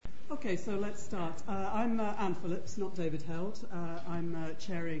Okay, so let's start. I'm Anne Phillips, not David Held. I'm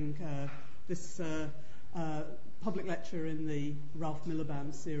chairing this public lecture in the Ralph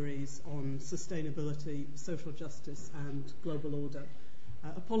Miliband series on sustainability, social justice and global order.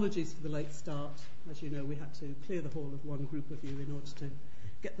 Apologies for the late start. As you know, we had to clear the hall of one group of you in order to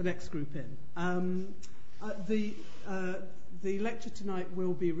get the next group in. The lecture tonight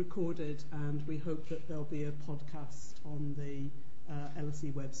will be recorded, and we hope that there'll be a podcast on the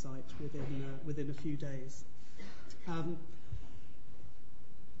LSE website within a few days.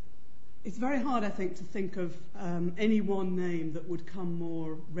 It's very hard, I think, to think of any one name that would come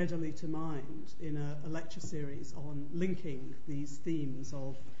more readily to mind in a lecture series on linking these themes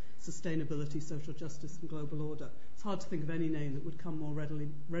of sustainability, social justice and global order. It's hard to think of any name that would come more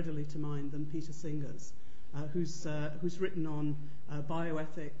readily to mind than Peter Singer's, who's written on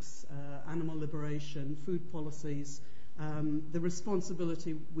bioethics, animal liberation, food policies, the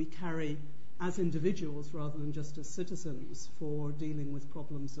responsibility we carry as individuals rather than just as citizens for dealing with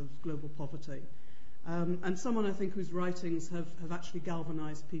problems of global poverty. And someone, I think, whose writings have actually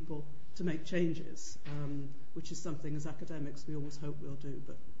galvanized people to make changes, which is something as academics we always hope we'll do,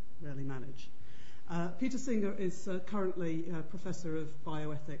 but rarely manage. Peter Singer is currently Professor of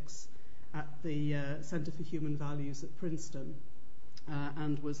Bioethics at the Center for Human Values at Princeton,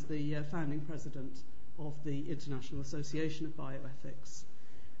 and was the founding president of the International Association of Bioethics.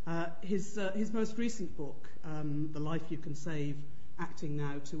 His most recent book, The Life You Can Save, Acting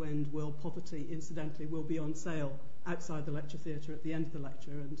Now to End World Poverty, incidentally, will be on sale outside the lecture theatre at the end of the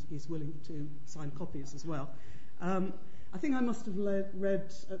lecture, and he's willing to sign copies as well. I think I must have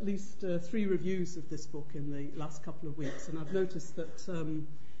read at least 3 reviews of this book in the last couple of weeks, and I've noticed that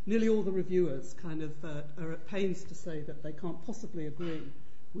nearly all the reviewers kind of are at pains to say that they can't possibly agree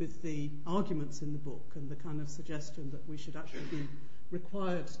with the arguments in the book and the kind of suggestion that we should actually be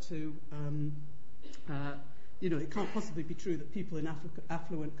required to, it can't possibly be true that people in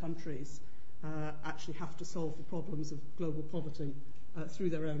affluent countries actually have to solve the problems of global poverty through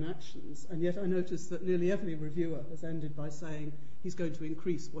their own actions. And yet I notice that nearly every reviewer has ended by saying he's going to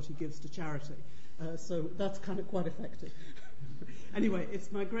increase what he gives to charity. So that's kind of quite effective. Anyway,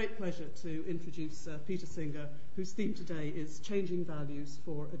 it's my great pleasure to introduce Peter Singer, whose theme today is Changing Values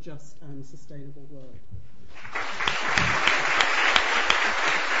for a Just and Sustainable World.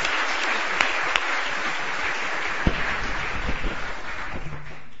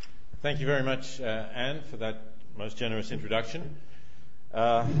 Thank you very much, Anne, for that most generous introduction.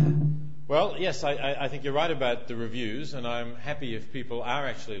 Well, yes, I think you're right about the reviews, and I'm happy if people are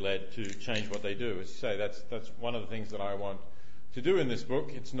actually led to change what they do. As you say, that's one of the things that I want to do in this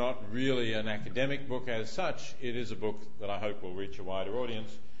book. It's not really an academic book as such. It is a book that I hope will reach a wider audience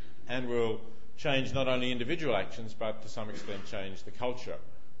and will change not only individual actions, but to some extent change the culture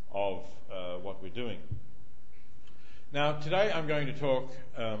of what we're doing. Now, today I'm going to talk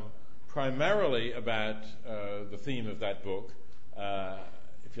primarily about the theme of that book,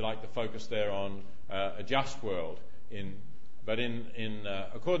 if you like, the focus there on a just world. But in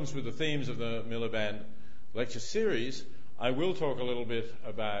accordance with the themes of the Miliband lecture series, I will talk a little bit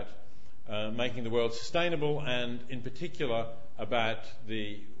about making the world sustainable, and in particular about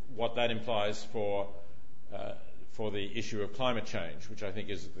what that implies for the issue of climate change, which I think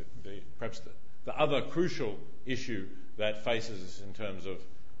is perhaps the other crucial issue that faces us in terms of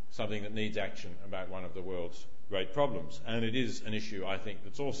something that needs action about one of the world's great problems. And it is an issue, I think,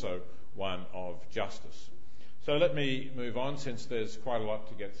 that's also one of justice. So let me move on, since there's quite a lot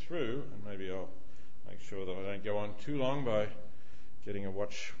to get through, and maybe I'll make sure that I don't go on too long by getting a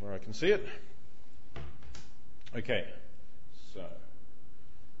watch where I can see it. Okay, so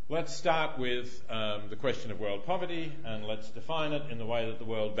let's start with the question of world poverty, and let's define it in the way that the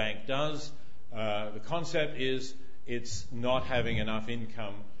World Bank does. The concept is it's not having enough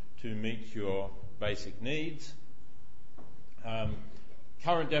income to meet your basic needs.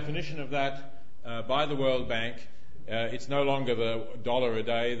 Current definition of that by the World Bank, it's no longer the $1 a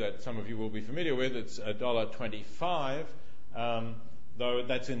day that some of you will be familiar with. It's $1.25, though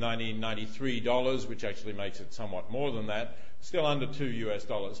that's in 1993 dollars, which actually makes it somewhat more than that, still under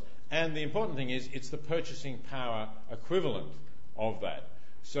 $2. And the important thing is it's the purchasing power equivalent of that.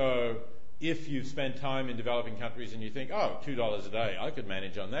 So if you've spent time in developing countries and you think, $2 a day, I could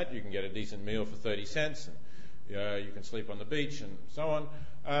manage on that. You can get a decent meal for 30 cents, and you can sleep on the beach and so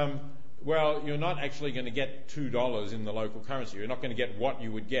on. Well, you're not actually going to get $2 in the local currency. You're not going to get what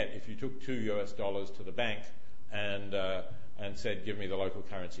you would get if you took $2 to the bank and said, give me the local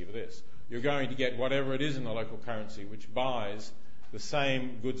currency for this. You're going to get whatever it is in the local currency which buys the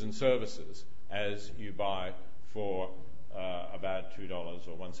same goods and services as you buy for about $2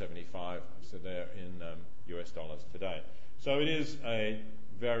 or $1.75, so they're in US dollars today. So it is a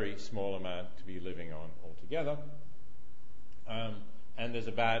very small amount to be living on altogether. And there's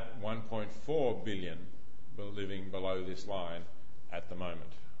about 1.4 billion living below this line at the moment.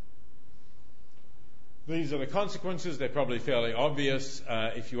 These are the consequences. They're probably fairly obvious.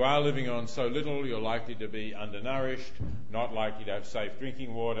 If you are living on so little, you're likely to be undernourished, not likely to have safe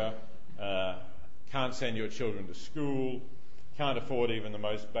drinking water, can't send your children to school, can't afford even the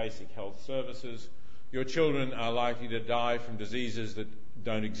most basic health services. Your children are likely to die from diseases that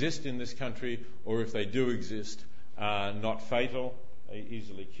don't exist in this country, or if they do exist, are not fatal,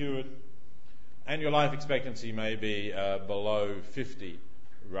 easily cured. And your life expectancy may be below 50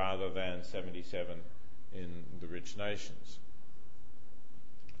 rather than 77 in the rich nations.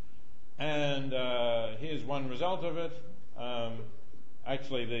 And here's one result of it.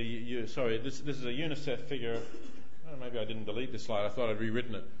 Actually, this is a UNICEF figure. Oh, maybe I didn't delete this slide. I thought I'd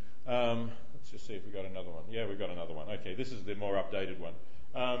rewritten it. Let's just see if we got another one. Yeah, we've got another one. Okay, this is the more updated one.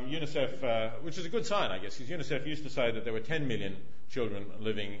 UNICEF, which is a good sign, I guess, because UNICEF used to say that there were 10 million children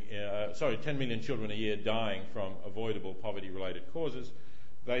 10 million children a year dying from avoidable poverty-related causes.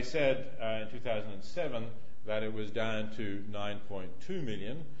 They said in 2007 that it was down to 9.2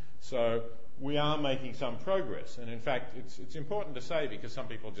 million. So we are making some progress. And in fact, it's important to say, because some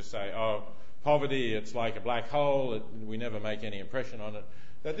people just say, oh, poverty, it's like a black hole, we never make any impression on it,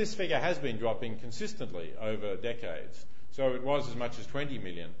 that this figure has been dropping consistently over decades. So it was as much as 20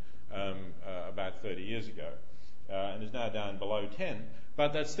 million about 30 years ago, and is now down below 10.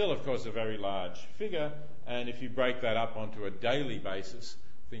 But that's still, of course, a very large figure. And if you break that up onto a daily basis,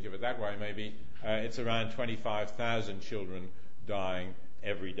 think of it that way maybe, it's around 25,000 children dying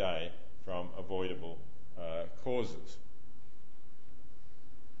every day from avoidable causes.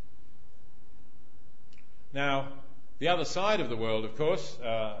 Now, the other side of the world, of course,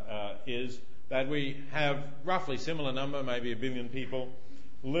 is that we have roughly similar number, maybe 1 billion people,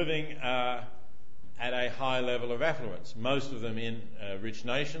 living at a high level of affluence, most of them in rich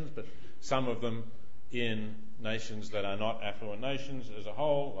nations, but some of them in nations that are not affluent nations as a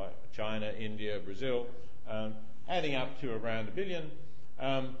whole, like China, India, Brazil, adding up to around 1 billion.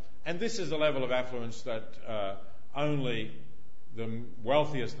 And this is a level of affluence that only the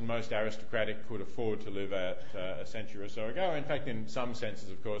wealthiest and most aristocratic could afford to live at a century or so ago. In fact, in some senses,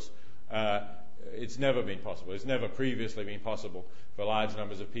 of course, it's never been possible. It's never previously been possible for large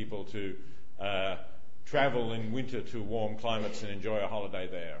numbers of people to travel in winter to warm climates and enjoy a holiday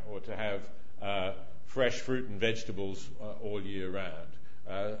there, or to have fresh fruit and vegetables all year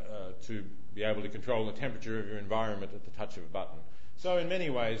round, to be able to control the temperature of your environment at the touch of a button. So in many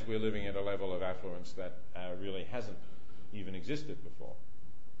ways, we're living at a level of affluence that really hasn't even existed before.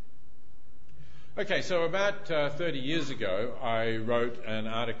 Okay, so about 30 years ago, I wrote an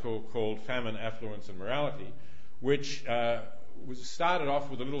article called Famine, Affluence and Morality, which started off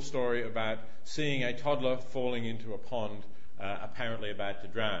with a little story about seeing a toddler falling into a pond, apparently about to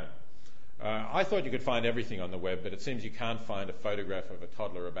drown. I thought you could find everything on the web, but it seems you can't find a photograph of a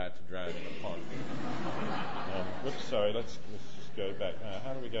toddler about to drown in a pond. Whoops, sorry, let's just go back.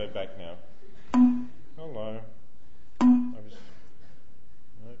 How do we go back now? Hello.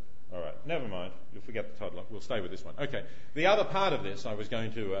 All right, never mind. You'll forget the toddler. We'll stay with this one. Okay. The other part of this, I was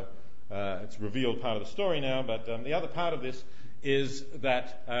going to, it's revealed part of the story now, but the other part of this is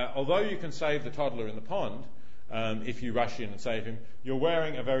that although you can save the toddler in the pond, if you rush in and save him, you're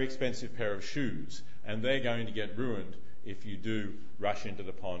wearing a very expensive pair of shoes, and they're going to get ruined if you do rush into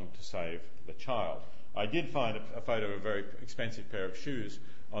the pond to save the child. I did find a photo of a very expensive pair of shoes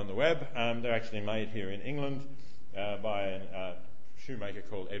on the web. They're actually made here in England by a shoemaker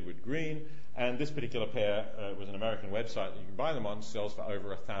called Edward Green, and this particular pair was an American website that you can buy them on, sells for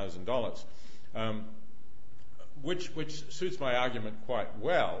over $1,000, which suits my argument quite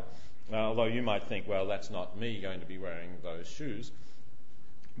well, although you might think, well, that's not me going to be wearing those shoes.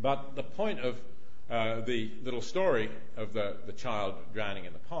 But the point of the little story of the child drowning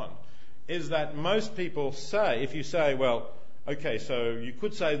in the pond is that most people say, if you say, well, okay, so you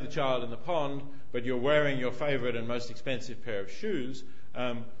could save the child in the pond, but you're wearing your favourite and most expensive pair of shoes,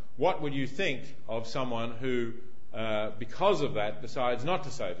 what would you think of someone who, because of that, decides not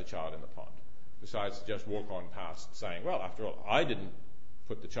to save the child in the pond, decides to just walk on past saying, well, after all, I didn't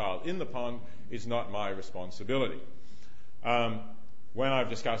put the child in the pond, it's not my responsibility. When I've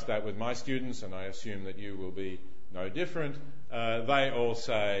discussed that with my students, and I assume that you will be no different, they all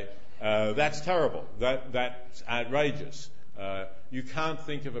say, that's terrible, that's outrageous. You can't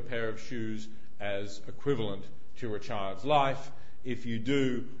think of a pair of shoes as equivalent to a child's life. If you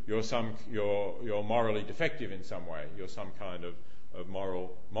do, you're morally defective in some way. You're some kind of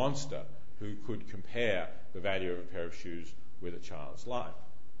moral monster who could compare the value of a pair of shoes with a child's life.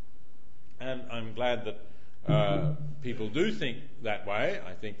 And I'm glad that people do think that way.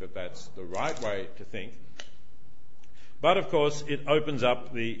 I think that that's the right way to think. But of course, it opens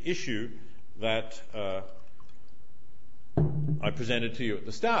up the issue that I presented to you at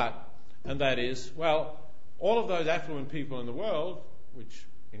the start, and that is, well, all of those affluent people in the world, which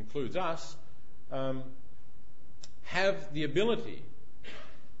includes us, have the ability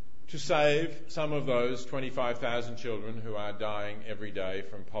to save some of those 25,000 children who are dying every day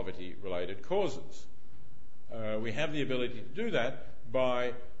from poverty-related causes. We have the ability to do that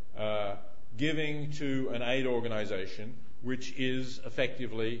by giving to an aid organisation which is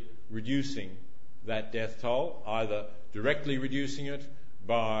effectively reducing that death toll, either directly reducing it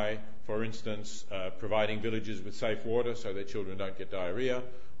by, for instance, providing villages with safe water so their children don't get diarrhoea,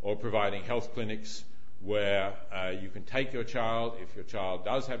 or providing health clinics where you can take your child if your child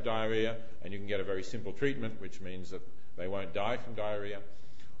does have diarrhoea, and you can get a very simple treatment, which means that they won't die from diarrhoea,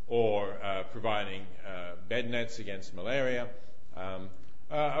 or providing bed nets against malaria,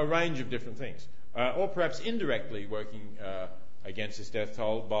 a range of different things. Or perhaps indirectly working against this death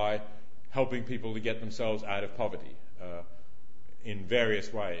toll by helping people to get themselves out of poverty in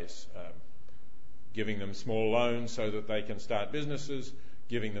various ways, giving them small loans so that they can start businesses,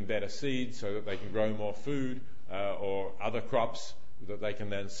 giving them better seeds so that they can grow more food or other crops that they can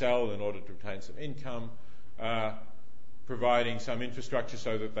then sell in order to obtain some income, providing some infrastructure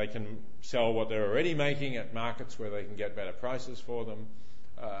so that they can sell what they're already making at markets where they can get better prices for them,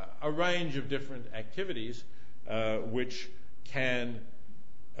 a range of different activities which can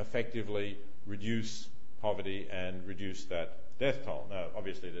effectively reduce poverty and reduce that death toll. Now,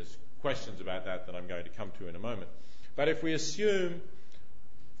 obviously, there's questions about that I'm going to come to in a moment. But if we assume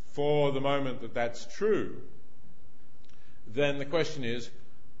for the moment that that's true, then the question is,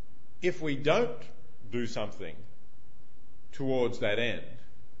 if we don't do something towards that end,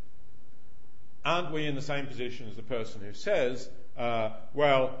 aren't we in the same position as the person who says,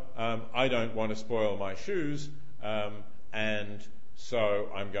 I don't want to spoil my shoes, and so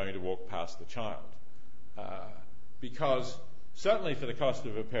I'm going to walk past the child? Because certainly for the cost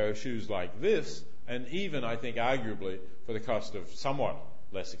of a pair of shoes like this, and even I think arguably for the cost of somewhat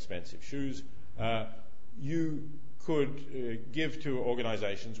less expensive shoes, you could give to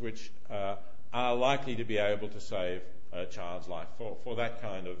organisations which are likely to be able to save a child's life for that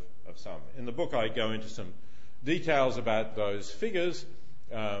kind of sum. In the book I go into some details about those figures.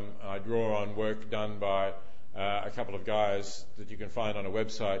 I draw on work done by a couple of guys that you can find on a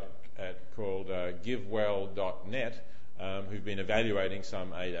website called givewell.net, who've been evaluating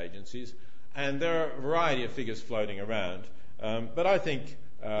some aid agencies. And there are a variety of figures floating around. But I think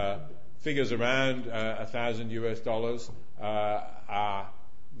figures around $1,000 are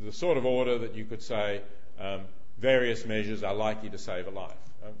the sort of order that you could say various measures are likely to save a life.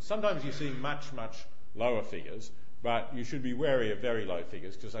 Sometimes you see much, much lower figures, but you should be wary of very low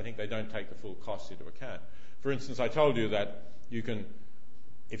figures because I think they don't take the full cost into account. For instance, I told you that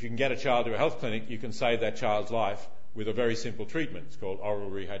if you can get a child to a health clinic, you can save that child's life with a very simple treatment. It's called oral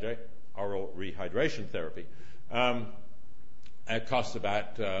rehydration therapy. It costs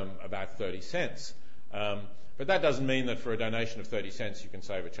about 30 cents. But that doesn't mean that for a donation of 30 cents you can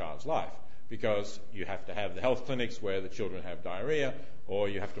save a child's life, because you have to have the health clinics where the children have diarrhoea, or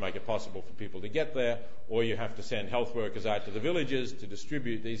you have to make it possible for people to get there, or you have to send health workers out to the villages to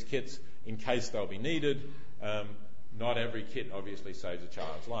distribute these kits in case they'll be needed. Not every kit obviously saves a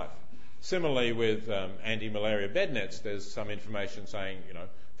child's life. Similarly with anti-malaria bed nets, there's some information saying,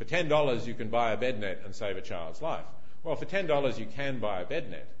 for $10 you can buy a bed net and save a child's life. Well, for $10 you can buy a bed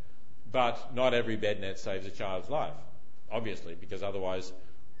net, but not every bed net saves a child's life, obviously, because otherwise,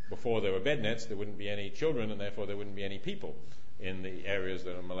 before there were bed nets, there wouldn't be any children, and therefore there wouldn't be any people in the areas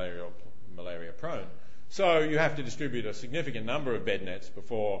that are malaria prone. So you have to distribute a significant number of bed nets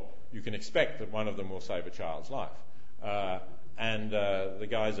before you can expect that one of them will save a child's life. And the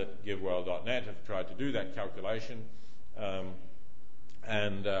guys at givewell.net have tried to do that calculation,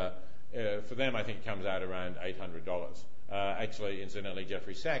 and for them I think it comes out around $800. Actually, incidentally,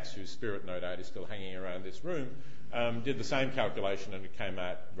 Jeffrey Sachs, whose spirit no doubt is still hanging around this room, did the same calculation and it came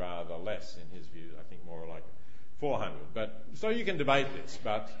out rather less in his view, I think more like 400. But so you can debate this,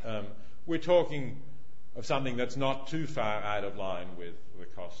 but we're talking of something that's not too far out of line with the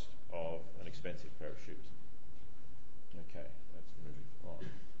cost of an expensive pair of shoes. Okay, let's move on.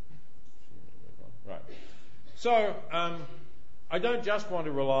 Right. So I don't just want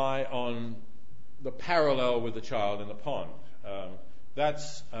to rely on the parallel with the child in the pond.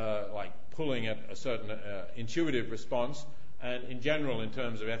 That's like pulling at a certain intuitive response. And in general, in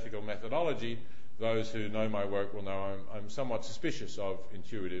terms of ethical methodology, those who know my work will know I'm somewhat suspicious of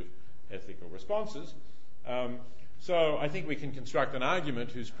intuitive ethical responses. So I think we can construct an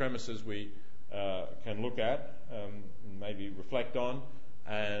argument whose premises we can look at, maybe reflect on,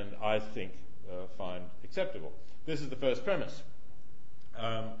 and I think find acceptable. This is the first premise.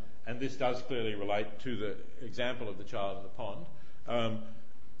 And this does clearly relate to the example of the child in the pond.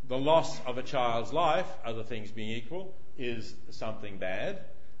 The loss of a child's life, other things being equal, is something bad.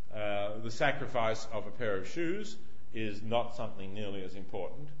 The sacrifice of a pair of shoes is not something nearly as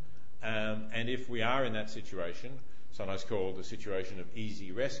important. And if we are in that situation, sometimes called the situation of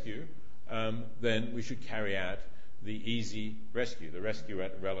easy rescue, then we should carry out the easy rescue, the rescue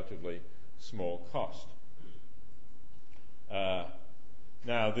at relatively small cost.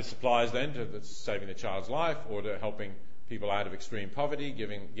 Now, this applies then to saving the child's life or to helping people out of extreme poverty,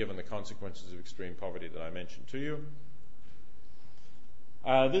 given the consequences of extreme poverty that I mentioned to you.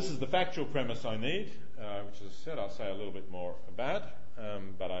 This is the factual premise I need, which, as I said, I'll say a little bit more about,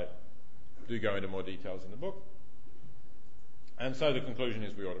 but I do go into more details in the book. And so the conclusion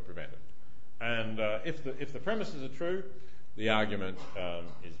is we ought to prevent it. And if the premises are true, the argument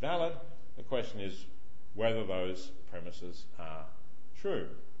is valid. The question is whether those premises are true.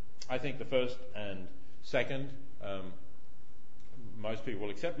 I think the first and second, most people will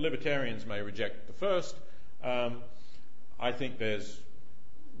accept. Libertarians may reject the first. I think there's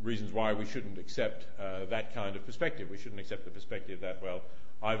reasons why we shouldn't accept that kind of perspective. We shouldn't accept the perspective that, well,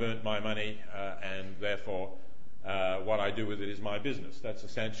 I've earned my money and therefore what I do with it is my business. That's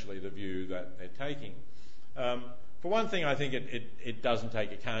essentially the view that they're taking. For one thing, I think it doesn't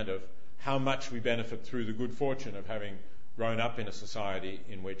take account of how much we benefit through the good fortune of having grown up in a society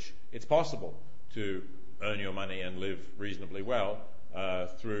in which it's possible to earn your money and live reasonably well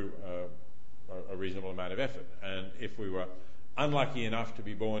through a reasonable amount of effort. And if we were unlucky enough to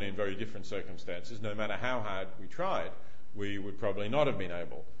be born in very different circumstances, no matter how hard we tried, we would probably not have been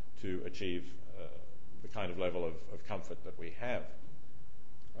able to achieve the kind of level of comfort that we have.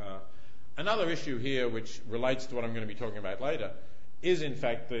 Another issue here, which relates to what I'm going to be talking about later, is in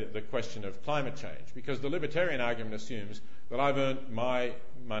fact the question of climate change, because the libertarian argument assumes that I've earned my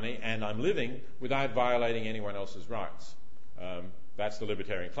money and I'm living without violating anyone else's rights. That's the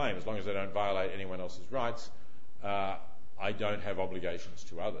libertarian claim. As long as I don't violate anyone else's rights, I don't have obligations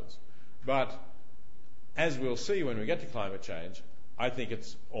to others. But as we'll see when we get to climate change, I think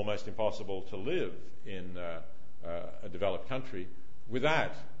it's almost impossible to live in a developed country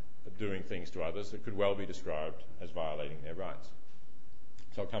without doing things to others that could well be described as violating their rights.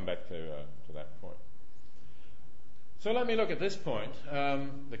 So I'll come back to that point. So let me look at this point,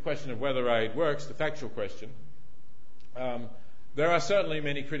 the question of whether aid works, the factual question. There are certainly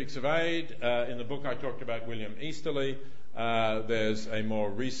many critics of aid. In the book I talked about William Easterly. There's a more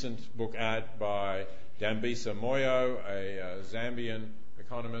recent book out by Dambisa Moyo, a Zambian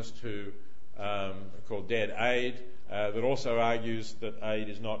economist called Dead Aid, that also argues that aid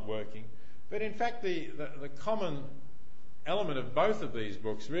is not working. But in fact, the common element of both of these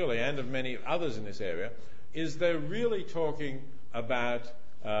books, really, and of many others in this area, is they're really talking about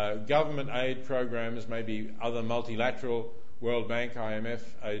government aid programs, maybe other multilateral World Bank, IMF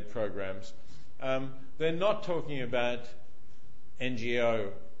aid programs. They're not talking about NGO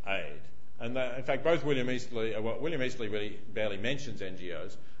aid. And in fact, both William Easterly really barely mentions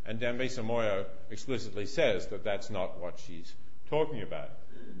NGOs, and Dambisa Moyo explicitly says that that's not what she's talking about.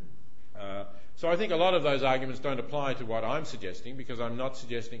 So I think a lot of those arguments don't apply to what I'm suggesting, because I'm not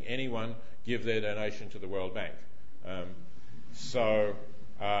suggesting anyone give their donation to the World Bank. So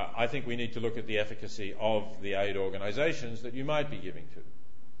I think we need to look at the efficacy of the aid organisations that you might be giving to.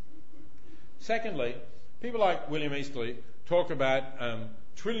 Secondly, people like William Easterly talk about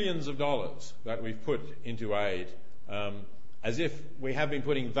trillions of dollars that we've put into aid, as if we have been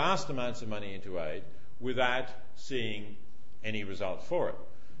putting vast amounts of money into aid without seeing any result for it.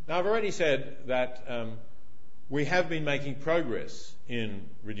 Now, I've already said that we have been making progress in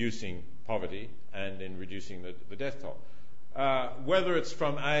reducing poverty and in reducing the death toll. Whether it's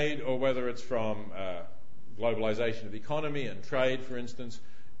from aid or whether it's from globalisation of the economy and trade, for instance,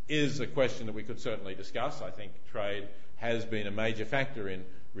 is a question that we could certainly discuss. I think trade has been a major factor in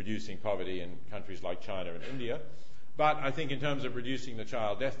reducing poverty in countries like China and India. But I think in terms of reducing the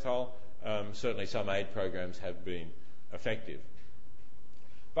child death toll, certainly some aid programs have been effective.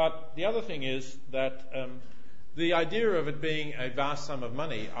 But the other thing is that the idea of it being a vast sum of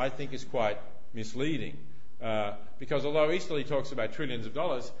money, I think, is quite misleading. Because although Easterly talks about trillions of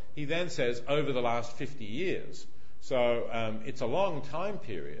dollars, he then says over the last 50 years. So it's a long time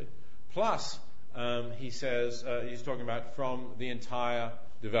period. Plus, he says, he's talking about from the entire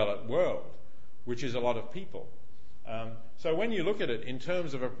developed world, which is a lot of people. So when you look at it in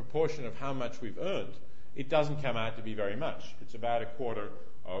terms of a proportion of how much we've earned, it doesn't come out to be very much. It's about a quarter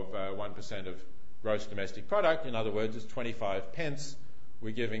of 1% of gross domestic product. In other words, it's 25 pence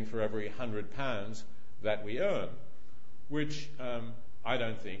we're giving for every £100 that we earn, which I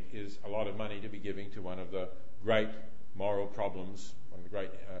don't think is a lot of money to be giving to one of the great moral problems, one of the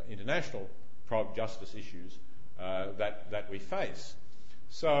great international justice issues that we face.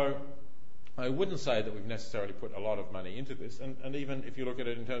 So I wouldn't say that we've necessarily put a lot of money into this, and even if you look at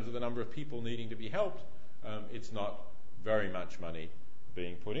it in terms of the number of people needing to be helped, it's not very much money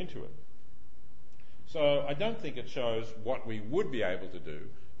being put into it. So I don't think it shows what we would be able to do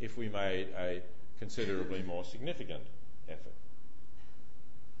if we made a considerably more significant effort.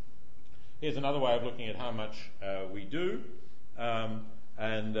 Here's another way of looking at how much we do,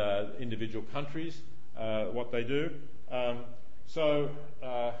 and individual countries, what they do.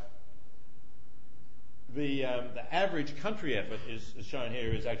 The average country effort is shown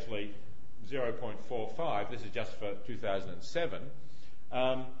here is actually 0.45. This is just for 2007.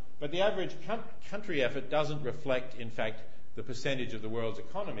 But the average country effort doesn't reflect, in fact, the percentage of the world's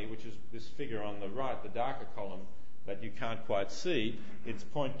economy, which is this figure on the right, the darker column that you can't quite see. It's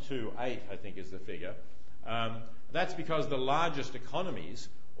 0.28, I think, is the figure. That's because the largest economies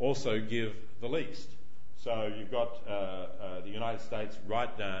also give the least. So you've got the United States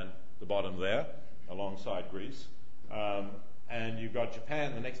right down the bottom there, alongside Greece, and you've got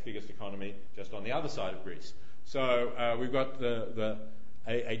Japan, the next biggest economy, just on the other side of Greece. So we've got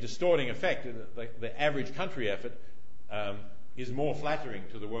a distorting effect. The average country effort is more flattering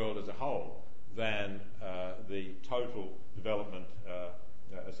to the world as a whole than the total development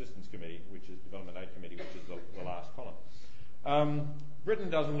assistance committee, which is Development Aid Committee, which is the last column. Britain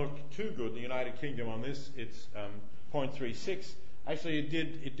doesn't look too good. The United Kingdom on this, it's 0.36. Actually,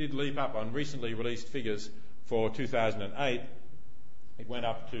 it did leap up on recently released figures for 2008. It went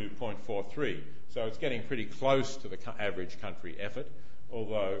up to 0.43. So it's getting pretty close to the average country effort,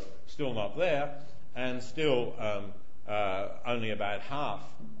 although still not there, and still only about half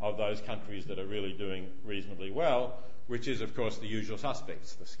of those countries that are really doing reasonably well, which is, of course, the usual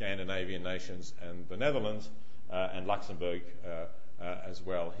suspects, the Scandinavian nations and the Netherlands, and Luxembourg as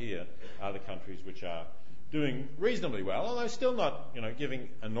well here, are the countries which are doing reasonably well, although still not, giving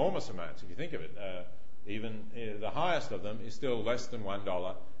enormous amounts. If you think of it, even the highest of them is still less than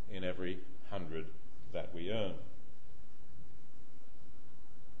 $1 in every 100 that we earn.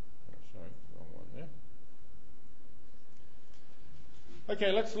 Sorry, wrong one there.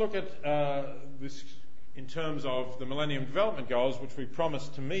 Okay, let's look at this in terms of the Millennium Development Goals, which we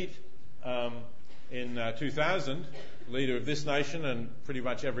promised to meet in 2000. The leader of this nation and pretty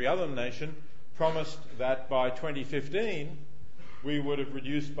much every other nation promised that by 2015 we would have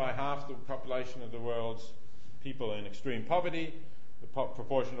reduced by half the population of the world's people in extreme poverty, the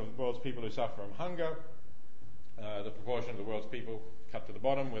proportion of the world's people who suffer from hunger, the proportion of the world's people cut to the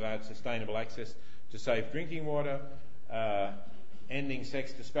bottom without sustainable access to safe drinking water, ending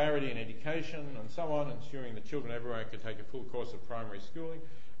sex disparity in education, and so on, ensuring that children everywhere can take a full course of primary schooling.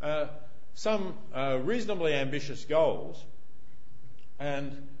 Some reasonably ambitious goals,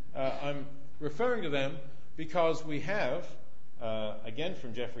 and I'm referring to them because we have, again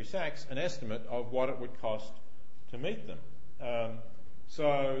from Jeffrey Sachs, an estimate of what it would cost to meet them.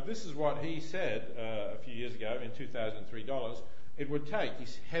 So this is what he said a few years ago in $2,003 it would take. He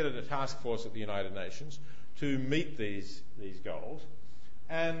headed a task force at the United Nations to meet these goals.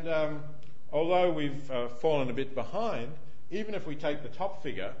 And although we've fallen a bit behind, even if we take the top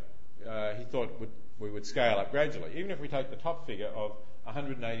figure, he thought we would scale up gradually. Even if we take the top figure of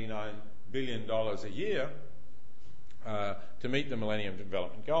 $189 billion a year to meet the Millennium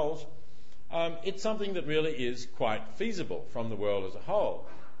Development Goals, it's something that really is quite feasible from the world as a whole.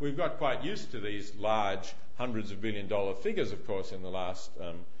 We've got quite used to these large hundreds of billion dollar figures, of course, in the last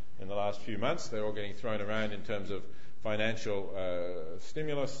few months. They're all getting thrown around in terms of financial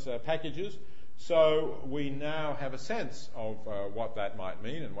stimulus packages. So we now have a sense of what that might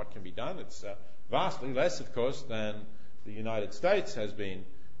mean and what can be done. It's vastly less, of course, than the United States has been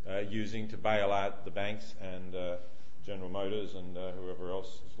using to bail out the banks and General Motors and whoever else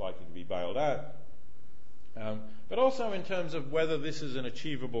is likely to be bailed out. But also in terms of whether this is an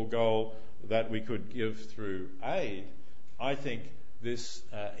achievable goal that we could give through aid, I think this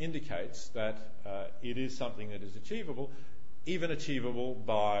indicates that it is something that is achievable, even achievable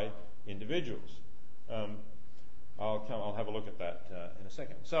by individuals. I'll have a look at that in a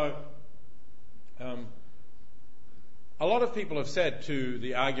second. So a lot of people have said to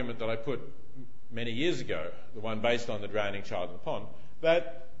the argument that I put many years ago, the one based on the drowning child in the pond,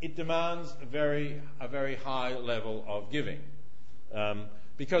 that it demands a very high level of giving.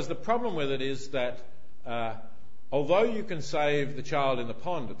 Because the problem with it is that although you can save the child in the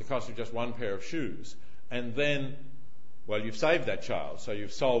pond at the cost of just one pair of shoes, and then, well, you've saved that child, so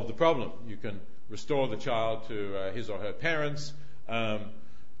you've solved the problem. You can restore the child to his or her parents,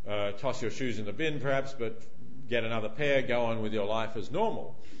 toss your shoes in the bin perhaps, but get another pair, go on with your life as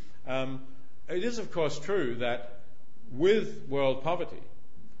normal. It is, of course, true that with world poverty,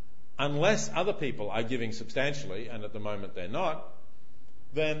 unless other people are giving substantially, and at the moment they're not,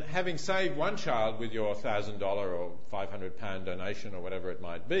 then having saved one child with your $1,000 or £500 donation or whatever it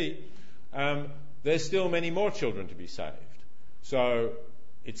might be, there's still many more children to be saved. So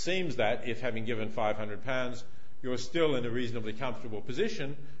it seems that if having given £500, you're still in a reasonably comfortable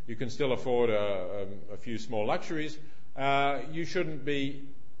position, you can still afford a few small luxuries, you shouldn't be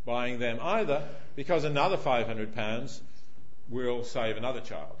buying them either, because another £500 will save another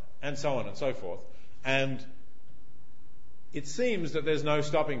child, and so on and so forth. And it seems that there's no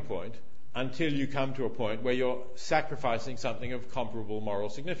stopping point until you come to a point where you're sacrificing something of comparable moral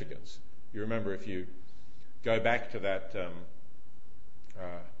significance. You remember, if you go back to that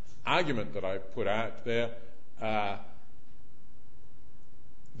argument that I put out there,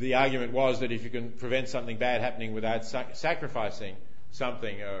 the argument was that if you can prevent something bad happening without sacrificing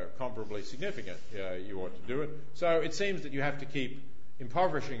something comparably significant, you ought to do it. So it seems that you have to keep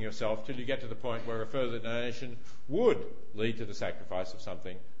impoverishing yourself till you get to the point where a further donation would lead to the sacrifice of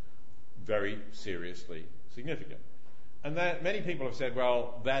something very seriously significant. And that many people have said,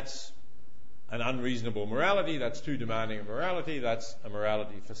 well, that's an unreasonable morality, that's too demanding a morality, that's a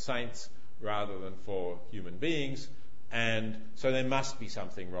morality for saints rather than for human beings, and so there must be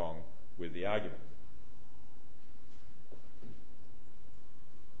something wrong with the argument.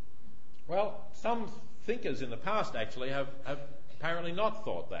 Well, some thinkers in the past actually have apparently not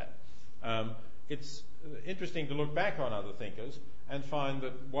thought that. It's interesting to look back on other thinkers and find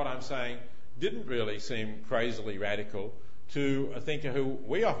that what I'm saying didn't really seem crazily radical to a thinker who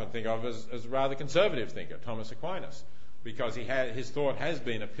we often think of as a rather conservative thinker, Thomas Aquinas, because his thought has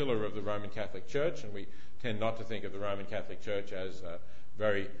been a pillar of the Roman Catholic Church, and we tend not to think of the Roman Catholic Church as a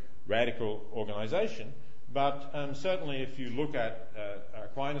very radical organisation. But certainly if you look at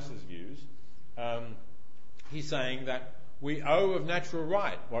Aquinas' views, he's saying that we owe of natural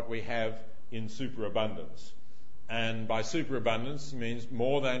right what we have in superabundance. And by superabundance, it means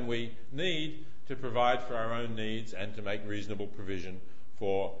more than we need to provide for our own needs and to make reasonable provision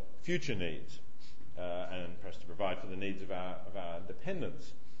for future needs, and perhaps to provide for the needs of our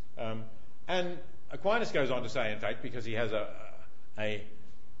dependents. And Aquinas goes on to say, in fact, because he has a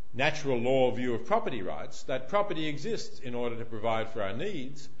natural law view of property rights, that property exists in order to provide for our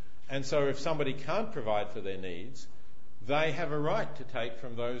needs, and so if somebody can't provide for their needs, they have a right to take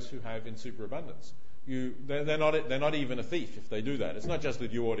from those who have in superabundance. They're not even a thief if they do that. It's not just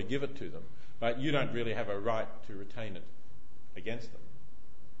that you ought to give it to them, but you don't really have a right to retain it against them.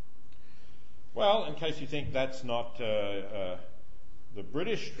 Well, in case you think that's not the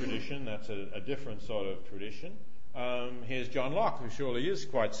British tradition, that's a different sort of tradition, here's John Locke, who surely is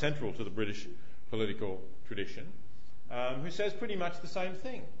quite central to the British political tradition, who says pretty much the same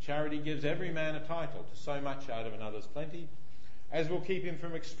thing. Charity gives every man a title to so much out of another's plenty as will keep him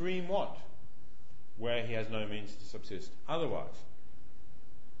from extreme want, where he has no means to subsist otherwise.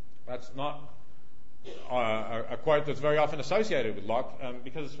 That's not a quote that's very often associated with Locke,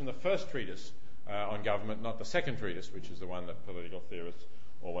 because it's from the first treatise on government, not the second treatise, which is the one that political theorists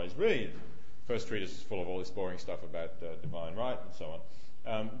always read. The first treatise is full of all this boring stuff about divine right and so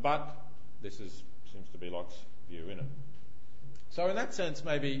on. But this seems to be Locke's view in it. So in that sense,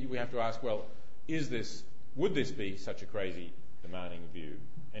 maybe we have to ask, well, would this be such a crazy, demanding view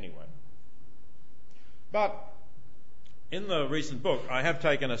anyway? But in the recent book, I have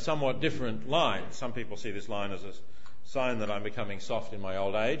taken a somewhat different line. Some people see this line as a sign that I'm becoming soft in my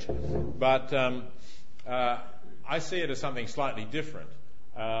old age, but I see it as something slightly different.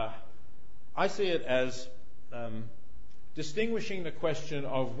 I see it as distinguishing the question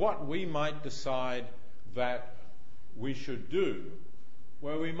of what we might decide that we should do,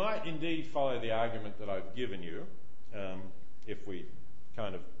 where we might indeed follow the argument that I've given you, if we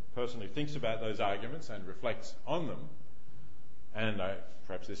kind of person who thinks about those arguments and reflects on them, and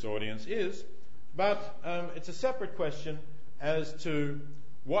perhaps this audience is, but it's a separate question as to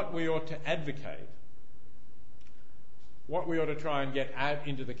what we ought to advocate, what we ought to try and get out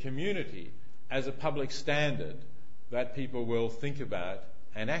into the community as a public standard that people will think about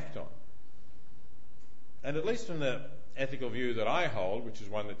and act on. And at least from the ethical view that I hold, which is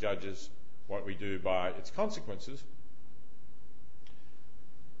one that judges what we do by its consequences,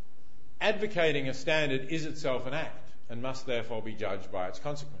 advocating a standard is itself an act and must therefore be judged by its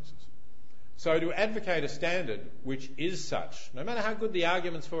consequences. So to advocate a standard which is such, no matter how good the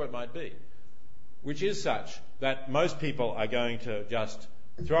arguments for it might be, which is such that most people are going to just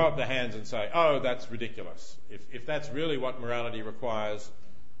throw up their hands and say, oh, that's ridiculous. If that's really what morality requires,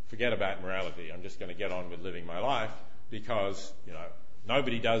 forget about morality. I'm just going to get on with living my life because,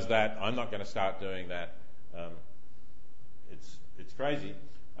 nobody does that. I'm not going to start doing that. It's crazy.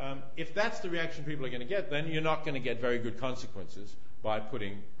 If that's the reaction people are going to get, then you're not going to get very good consequences by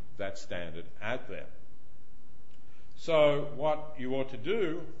putting that standard out there. So what you ought to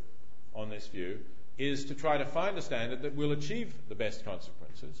do on this view is to try to find a standard that will achieve the best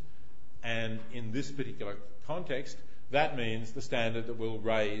consequences. And in this particular context, that means the standard that will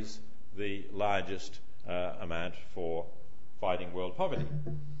raise the largest amount for fighting world poverty.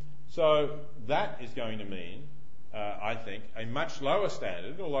 So that is going to mean, I think, a much lower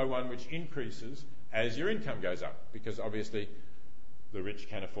standard, although one which increases as your income goes up, because obviously the rich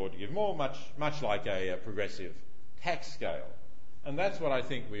can afford to give more, much like a progressive tax scale. And that's what I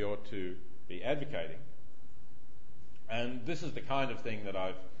think we ought to be advocating. And this is the kind of thing that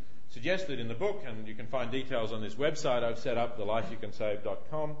I've suggested in the book, and you can find details on this website I've set up,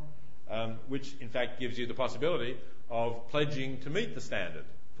 thelifeyoucansave.com, which in fact gives you the possibility of pledging to meet the standard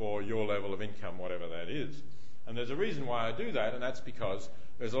for your level of income, whatever that is. And there's a reason why I do that, and that's because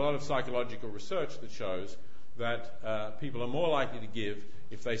there's a lot of psychological research that shows that people are more likely to give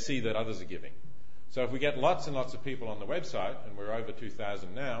if they see that others are giving. So if we get lots and lots of people on the website, and we're over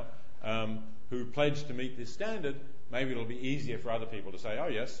 2,000 now, who pledge to meet this standard, maybe it'll be easier for other people to say, oh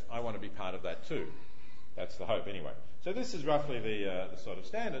yes, I want to be part of that too. That's the hope anyway. So this is roughly the sort of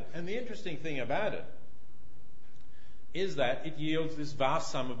standard. And the interesting thing about it is that it yields this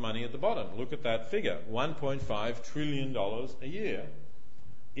vast sum of money at the bottom. Look at that figure, $1.5 trillion a year,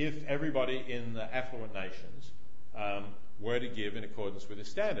 if everybody in the affluent nations were to give in accordance with this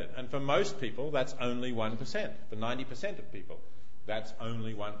standard. And for most people, that's only 1%. For 90% of people, that's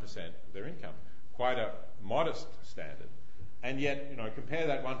only 1% of their income. Quite a modest standard. And yet, compare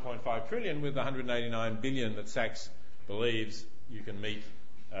that 1.5 trillion with the 189 billion that Sachs believes you can meet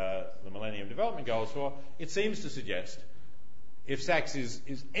the Millennium Development Goals for. It seems to suggest if Sachs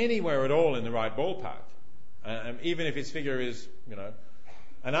is anywhere at all in the right ballpark, even if his figure is,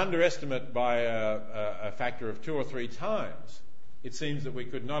 an underestimate by a factor of 2 or 3 times, it seems that we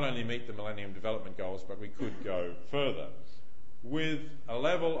could not only meet the Millennium Development Goals, but we could go further with a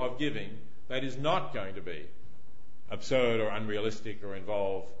level of giving that is not going to be absurd or unrealistic or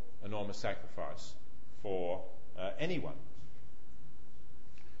involve enormous sacrifice for anyone.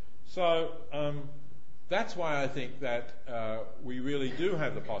 So that's why I think that we really do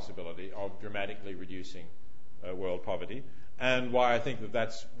have the possibility of dramatically reducing world poverty, and why I think that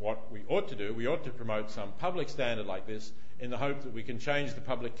that's what we ought to do. We ought to promote some public standard like this in the hope that we can change the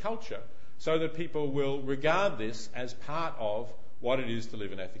public culture so that people will regard this as part of what it is to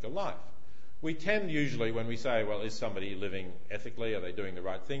live an ethical life. We tend usually, when we say, well, is somebody living ethically? Are they doing the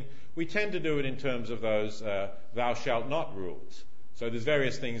right thing? We tend to do it in terms of those thou shalt not rules. So there's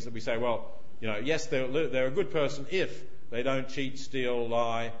various things that we say, well, yes, they're a good person if they don't cheat, steal,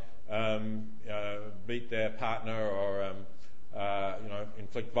 lie, beat their partner, or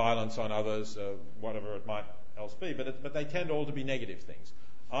inflict violence on others, whatever it might else be. But they tend all to be negative things.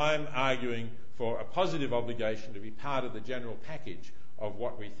 I'm arguing for a positive obligation to be part of the general package of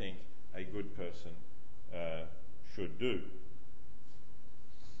what we think a good person should do.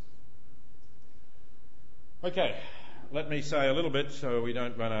 Okay, let me say a little bit, so we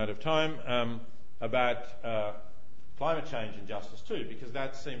don't run out of time, about climate change and justice too, because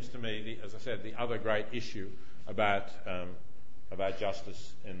that seems to me, as I said, the other great issue about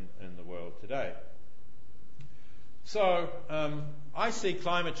justice in the world today. So I see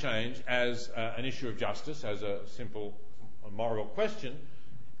climate change as an issue of justice, as a simple moral question,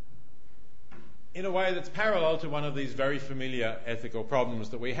 in a way that's parallel to one of these very familiar ethical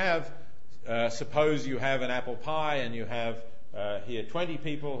problems that we have. Suppose you have an apple pie and you have here 20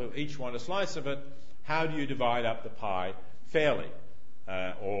 people who each want a slice of it. How do you divide up the pie fairly?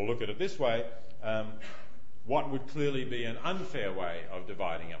 Or look at it this way, what would clearly be an unfair way of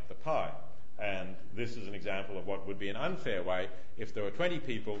dividing up the pie? And this is an example of what would be an unfair way if there were 20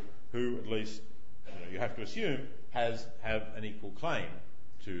 people who, at least you have to assume, have an equal claim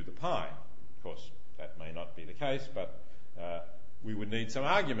to the pie. Of course, that may not be the case, but we would need some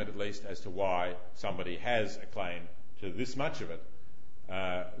argument at least as to why somebody has a claim to this much of it,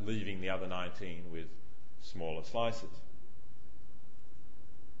 leaving the other 19 with smaller slices.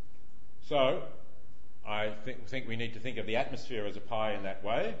 So I think we need to think of the atmosphere as a pie in that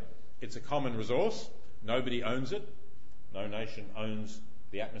way. It's a common resource. Nobody owns it. No nation owns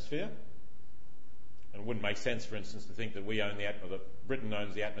the atmosphere. And it wouldn't make sense, for instance, to think that we own that Britain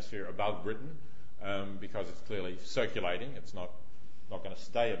owns the atmosphere above Britain, because it's clearly circulating. It's not going to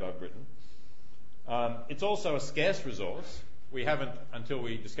stay above Britain. It's also a scarce resource. We haven't, until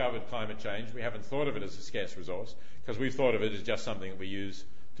we discovered climate change, we haven't thought of it as a scarce resource, because we've thought of it as just something that we use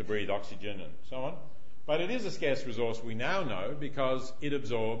to breathe oxygen and so on. But it is a scarce resource, we now know, because it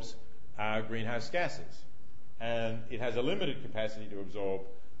absorbs our greenhouse gases. And it has a limited capacity to absorb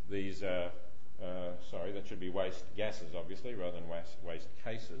these, that should be waste gases, obviously, rather than waste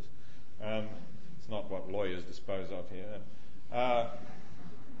cases. It's not what lawyers dispose of here.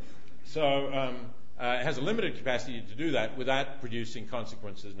 It has a limited capacity to do that without producing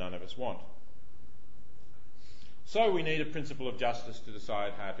consequences none of us want. So we need a principle of justice to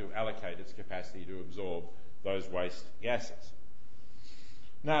decide how to allocate its capacity to absorb those waste gases.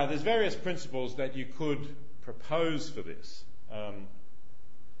 Now, there's various principles that you could propose for this.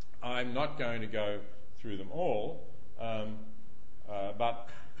 I'm not going to go through them all, but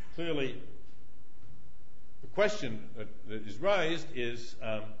clearly the question that is raised is,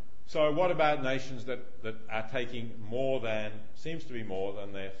 so what about nations that are taking seems to be more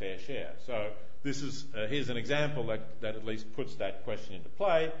than their fair share? So here's an example that at least puts that question into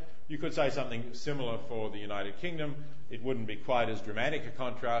play. You could say something similar for the United Kingdom. It wouldn't be quite as dramatic a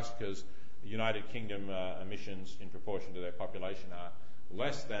contrast, because the United Kingdom emissions in proportion to their population are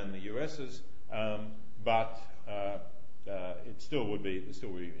less than the US's, but it still would be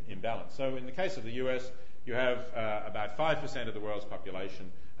imbalanced. So in the case of the US, you have about 5% of the world's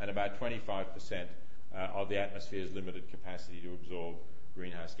population and about 25% of the atmosphere's limited capacity to absorb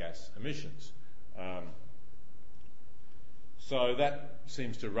greenhouse gas emissions. So that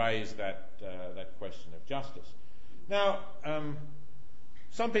seems to raise that question of justice. Now,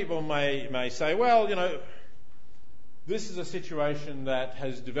 some people may say, well, this is a situation that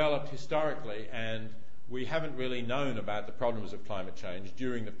has developed historically, and we haven't really known about the problems of climate change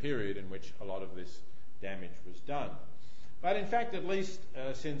during the period in which a lot of this damage was done. But in fact, at least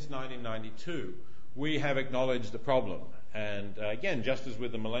since 1992, we have acknowledged the problem. And again, just as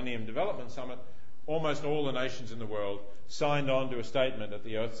with the Millennium Development Summit, almost all the nations in the world signed on to a statement at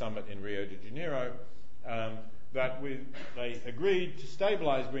the Earth Summit in Rio de Janeiro that they agreed to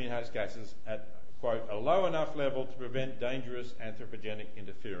stabilise greenhouse gases at, quote, a low enough level to prevent dangerous anthropogenic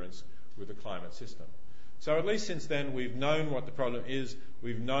interference with the climate system. So at least since then, we've known what the problem is,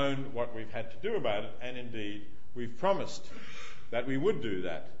 we've known what we've had to do about it, and indeed, we've promised that we would do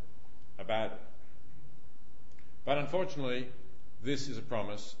that about it. But unfortunately, this is a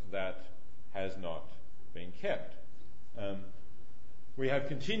promise that has not been kept. We have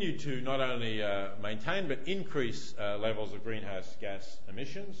continued to not only maintain but increase levels of greenhouse gas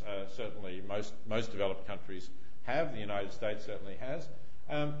emissions. Certainly most developed countries have. The United States certainly has.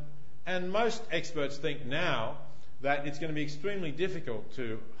 And most experts think now that it's going to be extremely difficult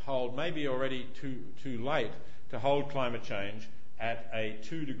to hold, maybe already too late, to hold climate change at a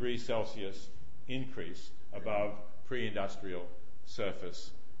 2 degrees Celsius increase above pre-industrial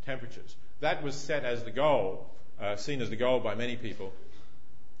surface temperatures. That was set as the goal, seen as the goal by many people,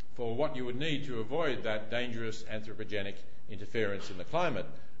 for what you would need to avoid that dangerous anthropogenic interference in the climate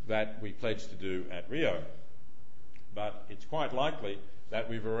that we pledged to do at Rio. But it's quite likely that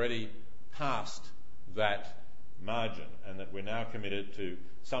we've already passed that margin and that we're now committed to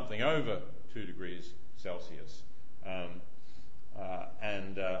something over 2 degrees Celsius.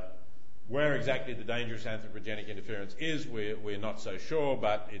 Where exactly the dangerous anthropogenic interference is, we're not so sure,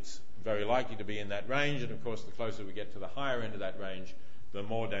 but it's very likely to be in that range. And of course, the closer we get to the higher end of that range, the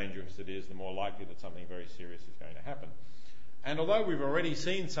more dangerous it is, the more likely that something very serious is going to happen. And although we've already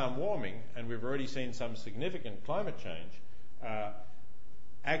seen some warming and we've already seen some significant climate change,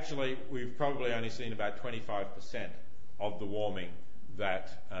 actually we've probably only seen about 25% of the warming that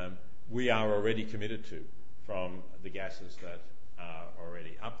we are already committed to from the gases that are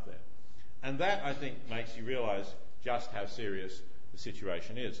already up there. And that, I think, makes you realise just how serious the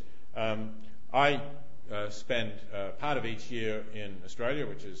situation is. I spend part of each year in Australia,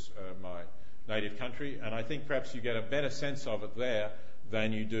 which is my native country, and I think perhaps you get a better sense of it there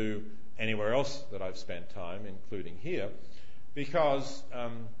than you do anywhere else that I've spent time, including here, because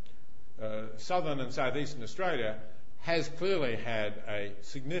southern and southeastern Australia has clearly had a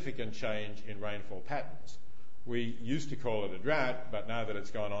significant change in rainfall patterns. We used to call it a drought, but now that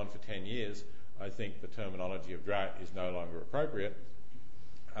it's gone on for 10 years, I think the terminology of drought is no longer appropriate.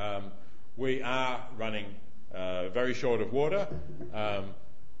 we are running very short of water.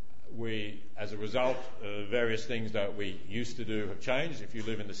 As a result, various things that we used to do have changed. If you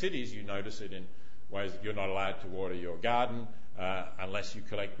live in the cities, you notice it in ways that you're not allowed to water your garden unless you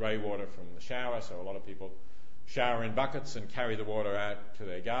collect grey water from the shower. So a lot of people shower in buckets and carry the water out to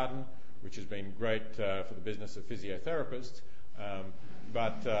their garden, which has been great for the business of physiotherapists,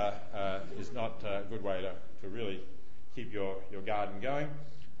 but is not a good way to really keep your garden going.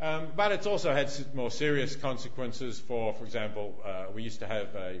 But it's also had more serious consequences for example, we used to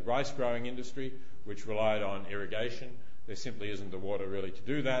have a rice growing industry which relied on irrigation. There simply isn't the water really to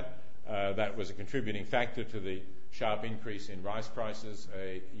do that. That was a contributing factor to the sharp increase in rice prices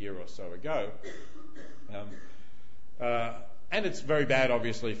a year or so ago. And it's very bad,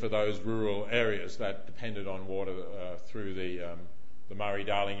 obviously, for those rural areas that depended on water through the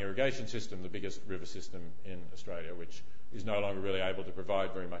Murray-Darling irrigation system, the biggest river system in Australia, which is no longer really able to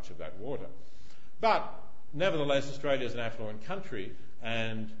provide very much of that water. But nevertheless, Australia is an affluent country,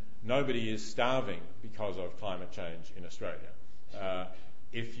 and nobody is starving because of climate change in Australia.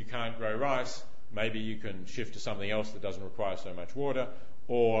 If you can't grow rice, maybe you can shift to something else that doesn't require so much water,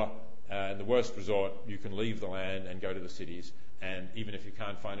 or in the worst resort, you can leave the land and go to the cities, and even if you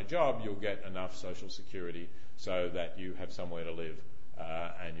can't find a job, you'll get enough social security so that you have somewhere to live,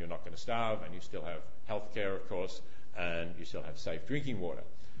 and you're not going to starve, and you still have health care, of course, and you still have safe drinking water.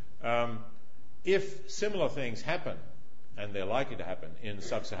 If similar things happen, and they're likely to happen in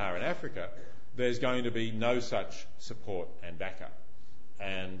sub-Saharan Africa, there's going to be no such support and backup.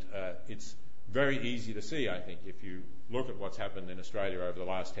 And it's very easy to see, I think, if you look at what's happened in Australia over the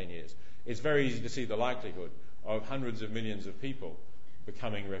last 10 years, it's very easy to see the likelihood of hundreds of millions of people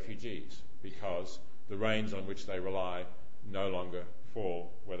becoming refugees because the rains on which they rely no longer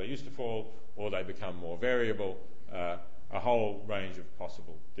fall where they used to fall, or they become more variable, a whole range of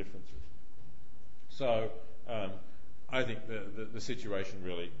possible differences. So I think the situation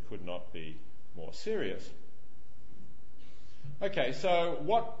really could not be more serious. Okay, so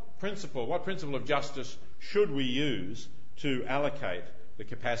what principle of justice should we use to allocate the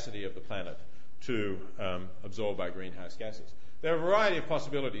capacity of the planet to absorb our greenhouse gases? There are a variety of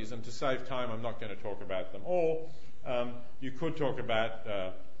possibilities, and to save time, I'm not going to talk about them all. You could talk about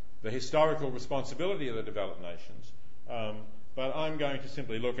the historical responsibility of the developed nations, but I'm going to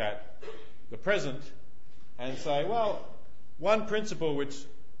simply look at the present and say, well, one principle which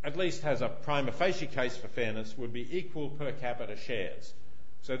at least has a prima facie case for fairness would be equal per capita shares.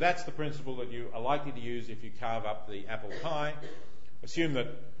 So that's the principle that you are likely to use if you carve up the apple pie. Assume that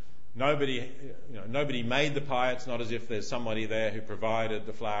nobody made the pie. It's not as if there's somebody there who provided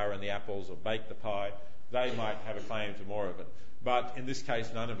the flour and the apples or baked the pie. They might have a claim to more of it. But in this case,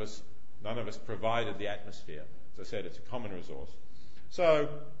 none of us provided the atmosphere. As I said, it's a common resource. So,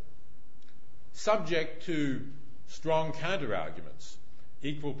 subject to strong counter-arguments,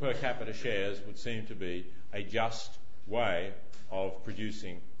 equal per capita shares would seem to be a just way of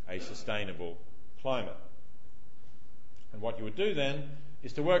producing a sustainable climate. And what you would do then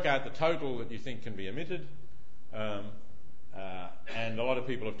is to work out the total that you think can be emitted, and a lot of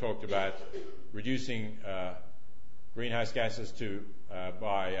people have talked about reducing greenhouse gases to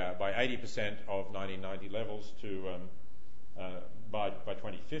by 80% of 1990 levels to by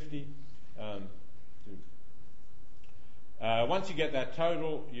 2050. Once you get that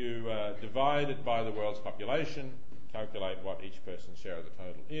total, you divide it by the world's population, calculate what each person's share of the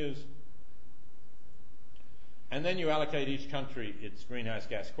total is, and then you allocate each country its greenhouse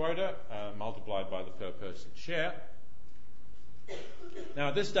gas quota multiplied by the per person share. Now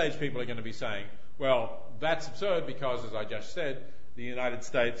at this stage people are going to be saying, well, that's absurd because, as I just said, the United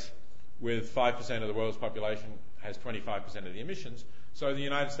States with 5% of the world's population has 25% of the emissions, so the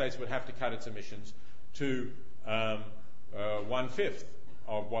United States would have to cut its emissions to 1/5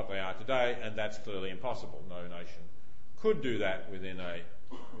 of what they are today, and that's clearly impossible. No nation could do that within a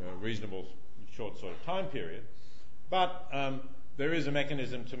reasonable short sort of time period. But there is a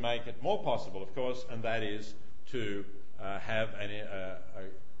mechanism to make it more possible, of course, and that is to have a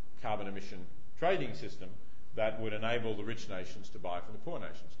carbon emission trading system that would enable the rich nations to buy from the poor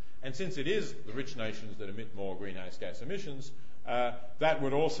nations. And since it is the rich nations that emit more greenhouse gas emissions, that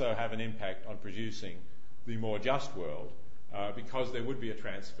would also have an impact on producing the more just world, because there would be a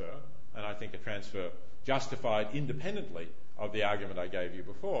transfer, and I think a transfer justified independently of the argument I gave you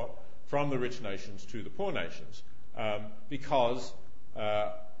before, from the rich nations to the poor nations, because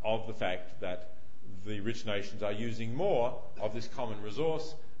of the fact that the rich nations are using more of this common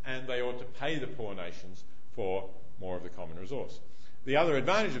resource, and they ought to pay the poor nations for more of the common resource. The other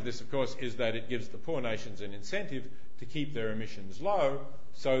advantage of this, of course, is that it gives the poor nations an incentive to keep their emissions low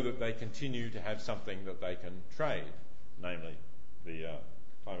so that they continue to have something that they can trade, namely the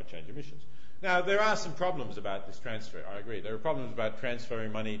climate change emissions. Now, there are some problems about this transfer, I agree. There are problems about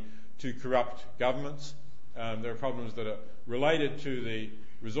transferring money to corrupt governments. There are problems that are related to the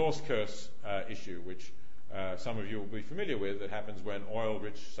resource curse issue, which some of you will be familiar with, that happens when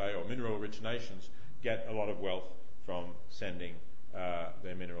oil-rich, say, or mineral-rich nations get a lot of wealth from sending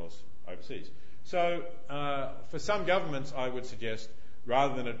their minerals overseas. So for some governments, I would suggest,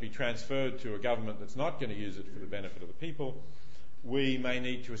 rather than it be transferred to a government that's not going to use it for the benefit of the people, we may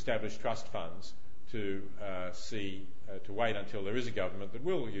need to establish trust funds to wait until there is a government that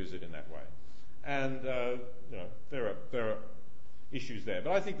will use it in that way. And there are issues there,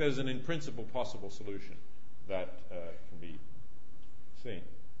 but I think there's an in principle possible solution that can be seen.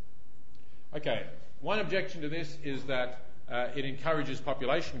 Okay, one objection to this is that it encourages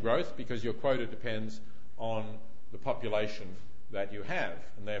population growth because your quota depends on the population that you have,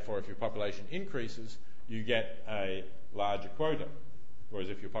 and therefore if your population increases, you get a larger quota, whereas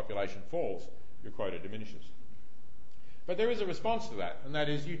if your population falls, your quota diminishes. But there is a response to that, and that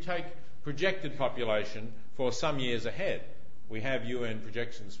is you take projected population for some years ahead. We have UN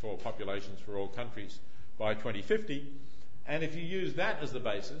projections for populations for all countries by 2050, and if you use that as the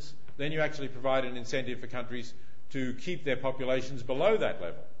basis, then you actually provide an incentive for countries to keep their populations below that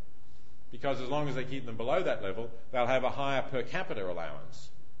level. Because as long as they keep them below that level, they'll have a higher per capita allowance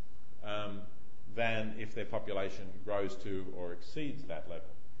than if their population grows to or exceeds that level.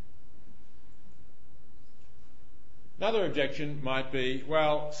 Another objection might be,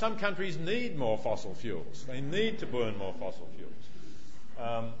 well, some countries need more fossil fuels. They need to burn more fossil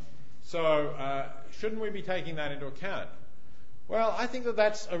fuels. So shouldn't we be taking that into account? Well, I think that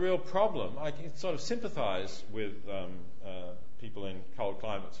that's a real problem. I can sort of sympathise with people in cold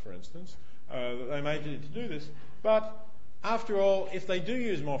climates, for instance, that they may need to do this. But after all, if they do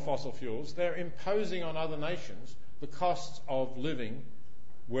use more fossil fuels, they're imposing on other nations the costs of living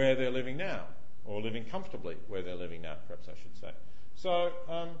where they're living now, or living comfortably where they're living now, perhaps I should say. So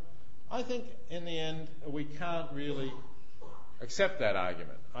I think in the end we can't really accept that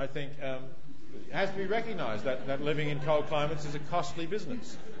argument. I think it has to be recognised that living in cold climates is a costly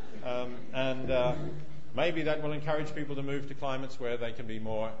business, and maybe that will encourage people to move to climates where they can be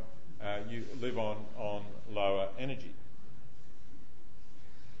more live on lower energy.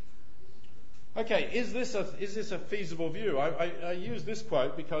 Okay, is this a feasible view? I use this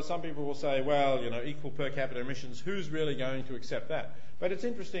quote because some people will say, well, equal per capita emissions, who's really going to accept that? But it's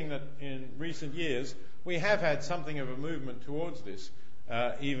interesting that in recent years we have had something of a movement towards this,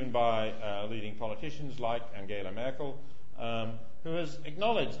 even by leading politicians like Angela Merkel, who has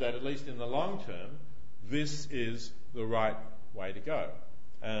acknowledged that, at least in the long term, this is the right way to go.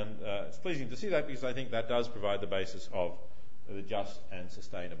 And it's pleasing to see that because I think that does provide the basis of the just and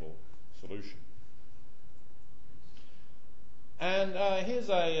sustainable solution. And here's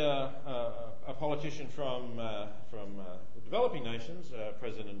a politician from the developing nations,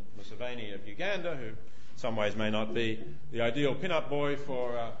 President Museveni of Uganda, who in some ways may not be the ideal pin-up boy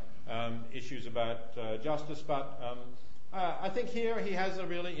for issues about justice, but I think here he has a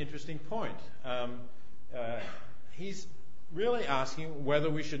really interesting point. He's really asking whether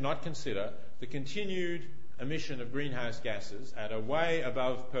we should not consider the continued emission of greenhouse gases at a way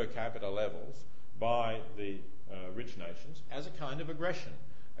above per capita levels by the rich nations as a kind of aggression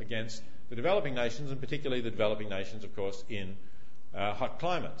against the developing nations, and particularly the developing nations, of course, in hot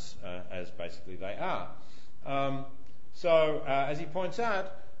climates, as basically they are. So, as he points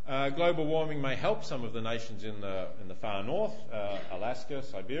out, global warming may help some of the nations in the far north, Alaska,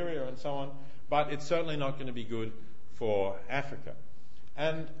 Siberia, and so on, but it's certainly not going to be good for Africa.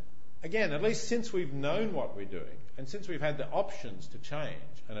 And again, at least since we've known what we're doing, and since we've had the options to change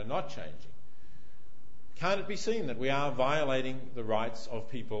and are not changing, can't it be seen that we are violating the rights of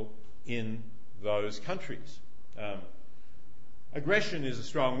people in those countries? Aggression is a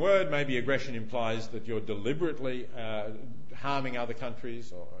strong word. Maybe aggression implies that you're deliberately harming other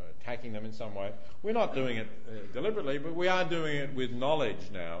countries or attacking them in some way. We're not doing it deliberately, but we are doing it with knowledge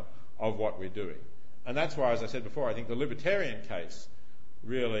now of what we're doing. And that's why, as I said before, I think the libertarian case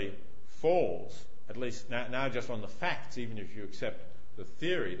really falls, at least now just on the facts, even if you accept the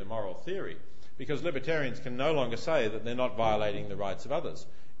theory, the moral theory, because libertarians can no longer say that they're not violating the rights of others.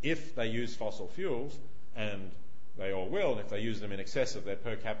 If they use fossil fuels, and they all will, and if they use them in excess of their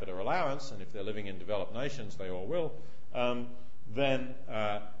per capita allowance, and if they're living in developed nations, they all will, then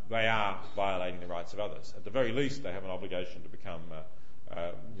they are violating the rights of others. At the very least, they have an obligation to become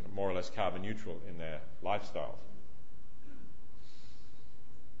more or less carbon neutral in their lifestyles.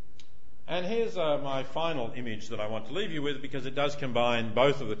 And here's my final image that I want to leave you with, because it does combine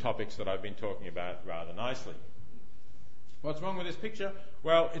both of the topics that I've been talking about rather nicely. What's wrong with this picture?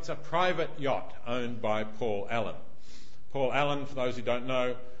 Well, it's a private yacht owned by Paul Allen. Paul Allen, for those who don't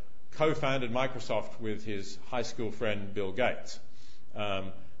know, co-founded Microsoft with his high school friend Bill Gates.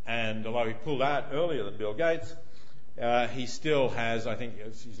 And although he pulled out earlier than Bill Gates, he still has, I think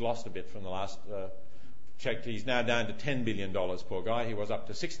he's lost a bit from the last checked. He's now down to $10 billion, poor guy. He was up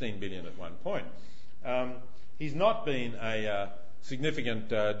to $16 billion at one point. He's not been a significant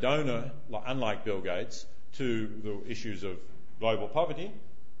donor, unlike Bill Gates, to the issues of global poverty.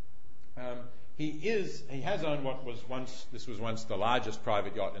 He has owned what was once the largest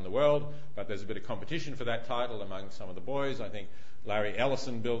private yacht in the world, but there's a bit of competition for that title among some of the boys. I think Larry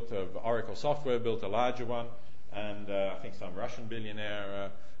Ellison of Oracle Software built a larger one, and I think some Russian billionaire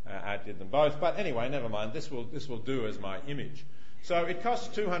outdid them both. But anyway, never mind. This will do as my image. So it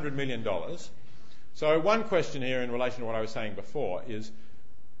costs $200 million. So one question here in relation to what I was saying before is,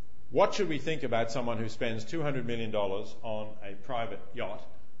 what should we think about someone who spends $200 million on a private yacht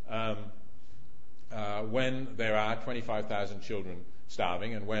when there are 25,000 children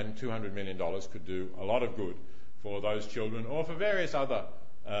starving, and when $200 million could do a lot of good for those children or for various other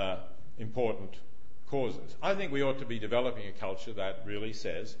important causes? I think we ought to be developing a culture that really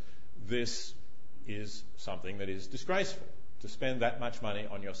says this is something that is disgraceful. To spend that much money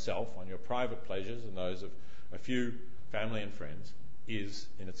on yourself, on your private pleasures and those of a few family and friends, is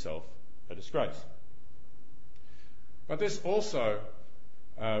in itself a disgrace. But this also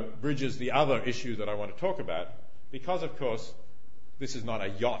bridges the other issue that I want to talk about, because, of course, this is not a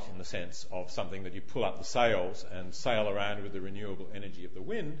yacht in the sense of something that you pull up the sails and sail around with the renewable energy of the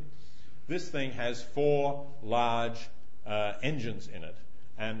wind. This thing has 4 large engines in it,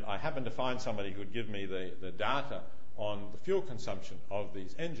 and I happened to find somebody who would give me the data on the fuel consumption of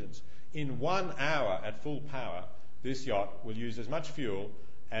these engines. In 1 hour at full power, this yacht will use as much fuel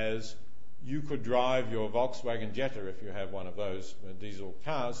as you could drive your Volkswagen Jetta, if you have one of those diesel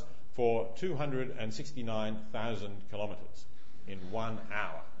cars, for 269,000 kilometres in 1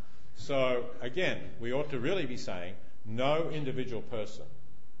 hour. So again, we ought to really be saying no individual person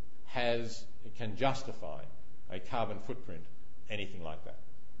can justify a carbon footprint, anything like that.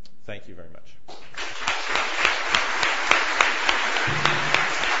 Thank you very much.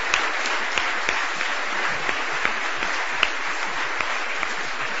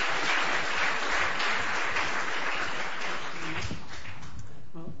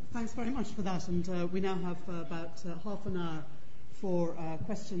 Well, thanks very much for that, and we now have about half an hour for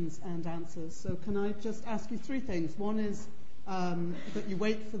questions and answers. So can I just ask you 3 things? One is that you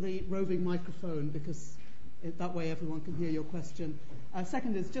wait for the roving microphone, because that way everyone can hear your question.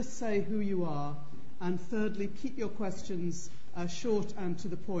 Second is just say who you are. And thirdly, keep your questions short and to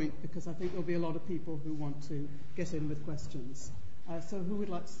the point, because I think there'll be a lot of people who want to get in with questions. So who would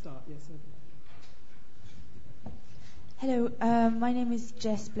like to start? Yes, over. Hello, my name is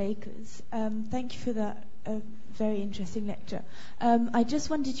Jess Blakers. Thank you for that very interesting lecture. I just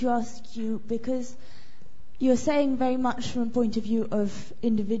wanted to ask you, because you're saying very much from a point of view of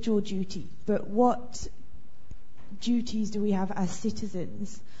individual duty, but what duties do we have as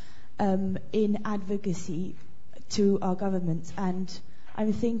citizens in advocacy to our governments? And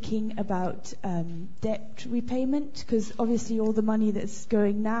I'm thinking about debt repayment, because obviously all the money that's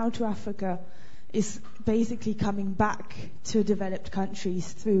going now to Africa is basically coming back to developed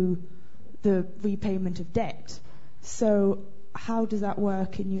countries through the repayment of debt. So how does that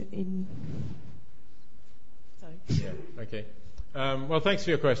work in Sorry. Yeah, okay. Well, thanks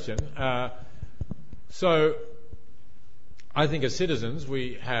for your question. So I think as citizens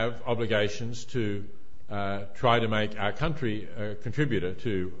we have obligations to try to make our country a contributor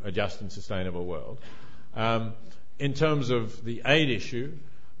to a just and sustainable world. In terms of the aid issue,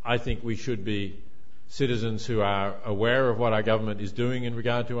 I think we should be citizens who are aware of what our government is doing in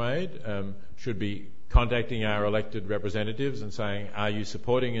regard to aid, should be contacting our elected representatives and saying, are you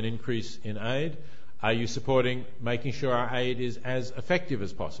supporting an increase in aid? Are you supporting making sure our aid is as effective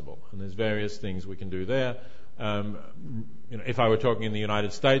as possible? And there's various things we can do there. If I were talking in the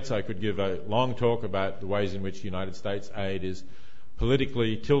United States, I could give a long talk about the ways in which United States aid is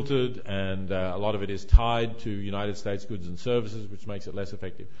politically tilted, and a lot of it is tied to United States goods and services, which makes it less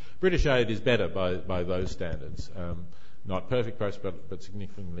effective. British aid is better by those standards. Not perfect, perhaps, but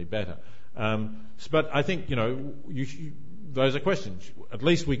significantly better. But I think, those are questions. At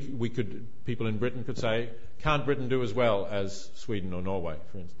least people in Britain could say, can't Britain do as well as Sweden or Norway,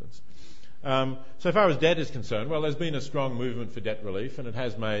 for instance? So far as debt is concerned, well, there's been a strong movement for debt relief, and it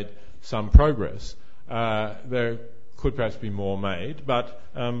has made some progress. There could perhaps be more made, but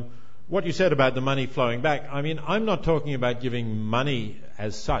what you said about the money flowing back, I mean, I'm not talking about giving money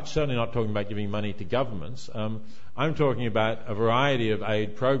as such, certainly not talking about giving money to governments. I'm talking about a variety of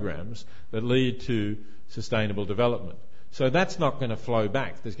aid programs that lead to sustainable development. So that's not going to flow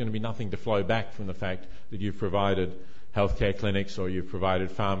back. There's going to be nothing to flow back from the fact that you've provided healthcare clinics or you've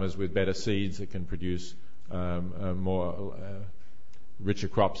provided farmers with better seeds that can produce more richer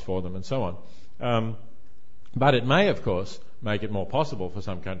crops for them and so on. But it may, of course, make it more possible for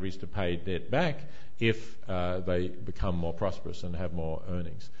some countries to pay debt back if they become more prosperous and have more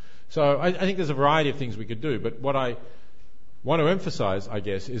earnings. So I think there's a variety of things we could do. But what I want to emphasize, I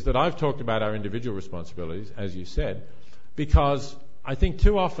guess, is that I've talked about our individual responsibilities, as you said, because I think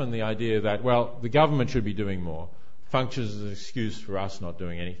too often the idea that, well, the government should be doing more functions as an excuse for us not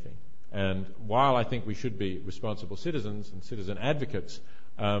doing anything. And while I think we should be responsible citizens and citizen advocates,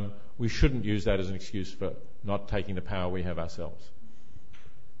 we shouldn't use that as an excuse for not taking the power we have ourselves.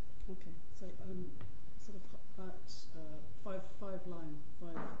 Okay, so sort of about five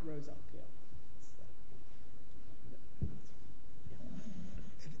rows up here.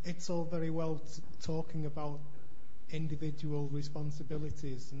 It's all very well talking about individual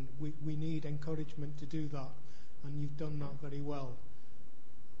responsibilities, and we need encouragement to do that, and you've done that very well.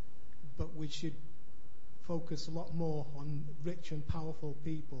 But we should focus a lot more on rich and powerful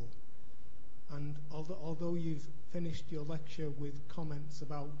people. And although you've finished your lecture with comments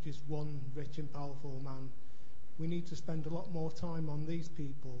about just one rich and powerful man, we need to spend a lot more time on these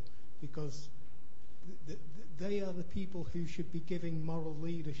people, because they are the people who should be giving moral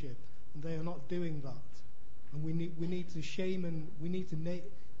leadership, and they are not doing that. And we need to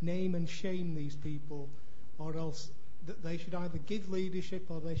name and shame these people, or else that they should either give leadership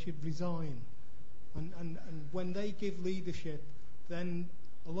or they should resign. And when they give leadership, then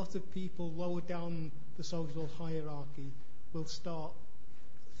a lot of people lower down the social hierarchy will start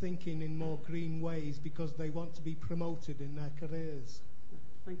thinking in more green ways because they want to be promoted in their careers.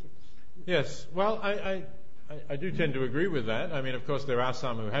 Thank you. Yes, well, I do tend to agree with that. I mean, of course, there are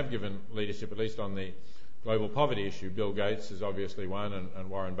some who have given leadership, at least on the global poverty issue. Bill Gates is obviously one, and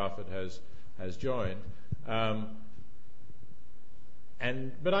Warren Buffett has joined.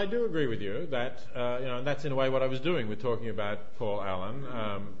 But I do agree with you that and that's in a way what I was doing with talking about Paul Allen.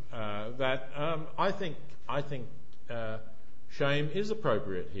 I think shame is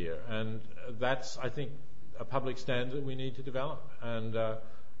appropriate here, and that's, I think, a public standard we need to develop. And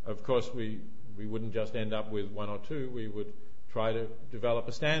of course, we wouldn't just end up with one or two. We would try to develop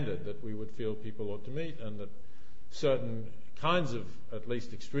a standard that we would feel people ought to meet, and that certain kinds of at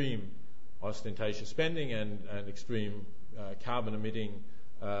least extreme ostentatious spending and extreme carbon-emitting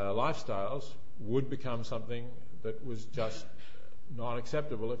lifestyles would become something that was just not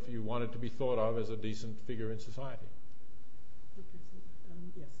acceptable if you wanted to be thought of as a decent figure in society.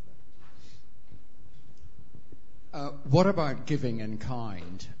 Yes. What about giving in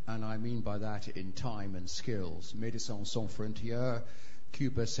kind? And I mean by that in time and skills. Médecins Sans Frontières,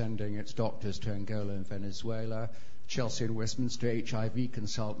 Cuba sending its doctors to Angola and Venezuela, Chelsea and Westminster HIV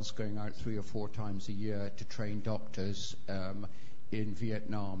consultants going out 3 or 4 times a year to train doctors in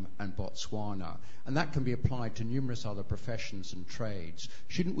Vietnam and Botswana. And that can be applied to numerous other professions and trades.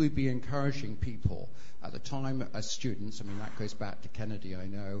 Shouldn't we be encouraging people at the time as students, I mean that goes back to Kennedy, I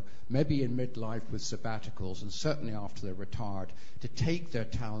know, maybe in midlife with sabbaticals and certainly after they're retired, to take their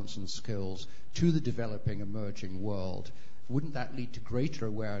talents and skills to the developing emerging world? Wouldn't that lead to greater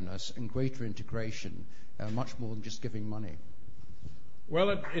awareness and greater integration, much more than just giving money?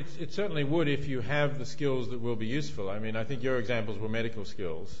 Well, it certainly would if you have the skills that will be useful. I mean, I think your examples were medical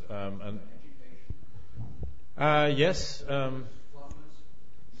skills. Yes.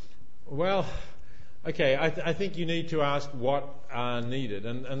 Well, okay, I think you need to ask what are needed,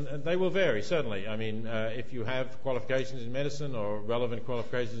 and they will vary, certainly. I mean, if you have qualifications in medicine or relevant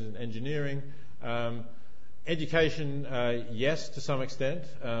qualifications in engineering, education, yes, to some extent.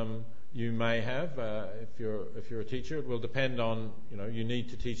 You may have, if you're a teacher, it will depend on, you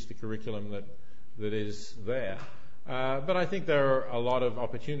need to teach the curriculum that is there. But I think there are a lot of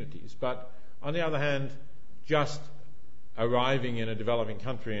opportunities. But on the other hand, just arriving in a developing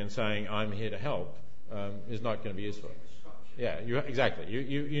country and saying, I'm here to help, is not going to be useful. Yeah, exactly.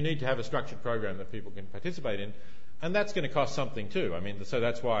 You need to have a structured program that people can participate in. And that's going to cost something too. I mean, so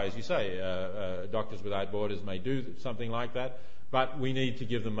that's why, as you say, Doctors Without Borders may do something like that. But we need to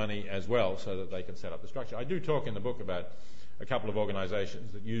give them money as well so that they can set up the structure. I do talk in the book about a couple of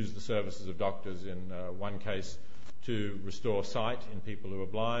organisations that use the services of doctors, in one case to restore sight in people who are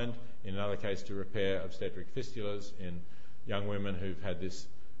blind, in another case to repair obstetric fistulas in young women who've had this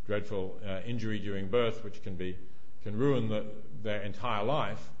dreadful injury during birth, which can ruin their entire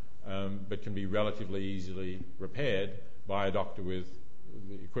life. but can be relatively easily repaired by a doctor with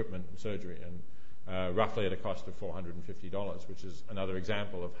the equipment and surgery, and roughly at a cost of $450, which is another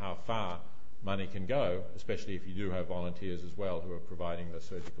example of how far money can go, especially if you do have volunteers as well who are providing the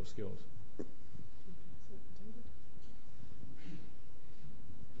surgical skills.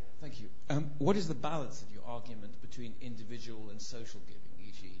 Thank you. What is the balance of your argument between individual and social giving,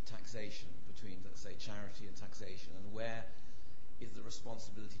 e.g. taxation, between, let's say, charity and taxation, and where is the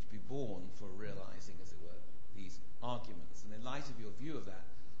responsibility to be borne for realizing, as it were, these arguments? And in light of your view of that,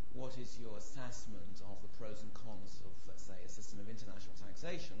 what is your assessment of the pros and cons of, let's say, a system of international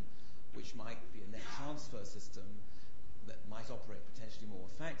taxation, which might be a net transfer system that might operate potentially more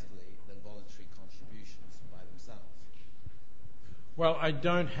effectively than voluntary contributions by themselves? Well, I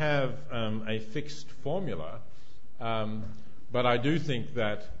don't have a fixed formula, but I do think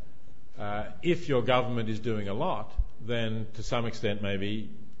that if your government is doing a lot, then to some extent maybe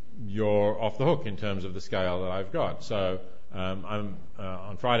you're off the hook in terms of the scale that I've got. So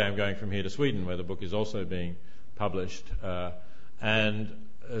on Friday I'm going from here to Sweden, where the book is also being published, and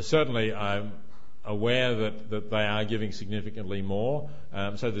certainly I'm aware that they are giving significantly more.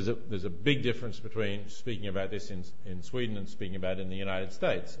 So there's a big difference between speaking about this in Sweden and speaking about it in the United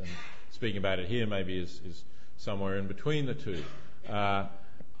States. And speaking about it here maybe is somewhere in between the two.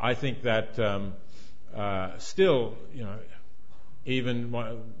 I think that still, even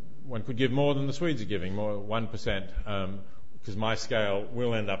one could give more than the Swedes are giving, more 1%, because my scale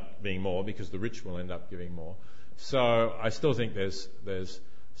will end up being more because the rich will end up giving more. So I still think there's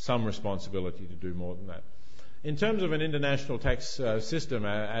some responsibility to do more than that. In terms of an international tax system,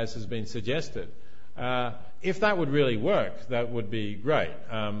 as has been suggested, if that would really work, that would be great.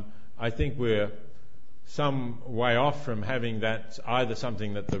 I think we're some way off from having that either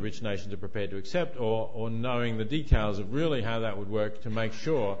something that the rich nations are prepared to accept or knowing the details of really how that would work to make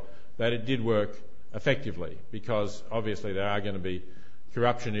sure that it did work effectively, because obviously there are going to be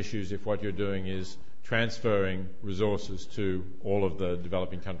corruption issues if what you're doing is transferring resources to all of the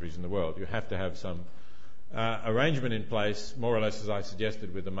developing countries in the world. You have to have some arrangement in place, more or less as I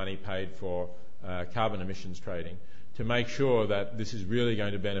suggested, with the money paid for carbon emissions trading, to make sure that this is really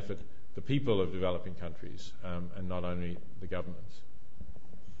going to benefit the people of developing countries and not only the governments.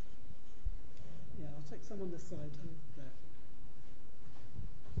 Yeah, I'll take some on this side. There.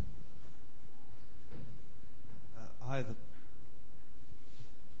 Hi there.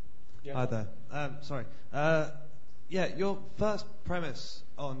 Yeah. Hi there. Sorry. Your first premise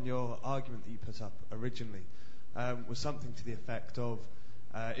on your argument that you put up originally was something to the effect of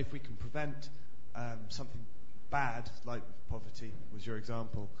if we can prevent something bad, like poverty was your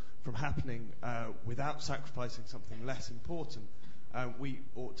example, from happening without sacrificing something less important, we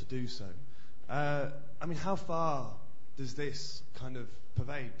ought to do so. How far does this kind of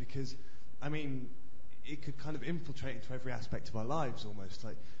pervade? Because, it could kind of infiltrate into every aspect of our lives almost.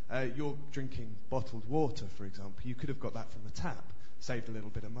 Like you're drinking bottled water, for example. You could have got that from the tap, saved a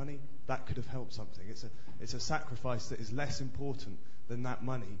little bit of money. That could have helped something. It's a sacrifice that is less important than that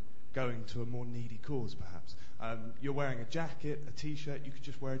money going to a more needy cause, perhaps. You're wearing a jacket, a T-shirt. You could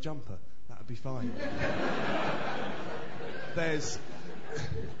just wear a jumper. That would be fine.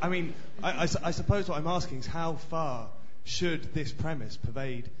 I suppose what I'm asking is how far should this premise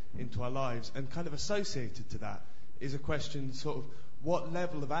pervade into our lives? And kind of associated to that is a question sort of what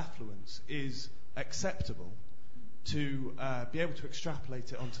level of affluence is acceptable to be able to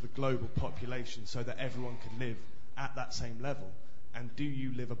extrapolate it onto the global population so that everyone can live at that same level? And do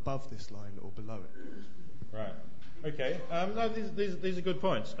you live above this line or below it? Right. Okay. No, these are good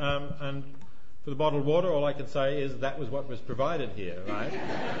points. And for the bottled water, all I can say is that was what was provided here, right?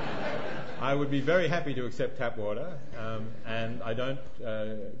 I would be very happy to accept tap water, and I don't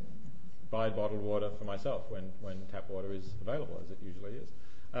buy bottled water for myself when tap water is available, as it usually is.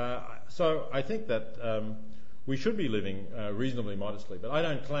 So I think that we should be living reasonably modestly, but I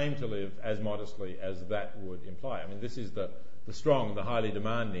don't claim to live as modestly as that would imply. This is the strong, the highly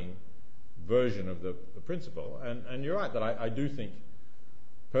demanding version of the principle. And you're right that I do think,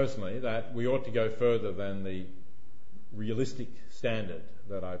 personally, that we ought to go further than the realistic standard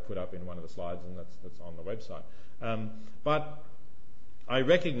that I put up in one of the slides, and that's on the website. But I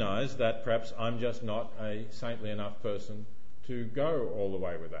recognise that perhaps I'm just not a saintly enough person to go all the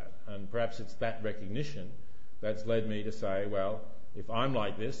way with that. And perhaps it's that recognition that's led me to say, well, if I'm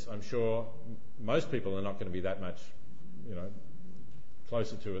like this, I'm sure most people are not going to be that much,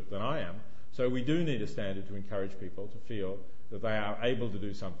 closer to it than I am. So we do need a standard to encourage people to feel that they are able to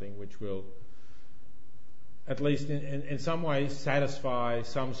do something which will, at least in some way, satisfy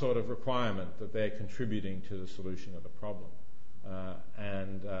some sort of requirement that they're contributing to the solution of the problem.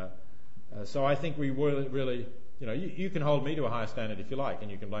 So I think we really, you can hold me to a higher standard if you like, and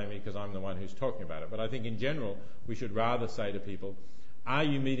you can blame me because I'm the one who's talking about it. But I think in general, we should rather say to people, are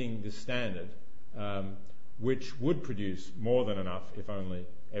you meeting this standard, which would produce more than enough if only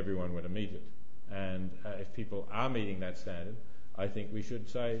everyone were to meet it? And if people are meeting that standard, I think we should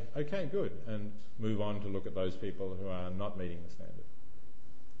say, okay, good, and move on to look at those people who are not meeting the standard.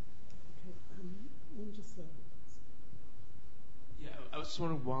 Okay, Yeah, I was just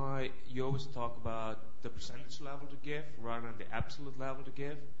wondering why you always talk about the percentage level to give rather than the absolute level to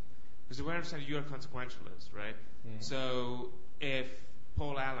give. Because we understand you're a consequentialist, right? Mm-hmm. So if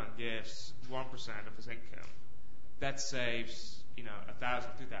Paul Allen gives 1% of his income, that saves 1,000,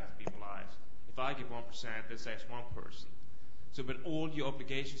 2,000 people's lives. If I give 1%, that saves one person. So, but all your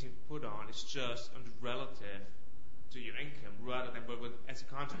obligations you put on is just relative to your income, rather than, but as a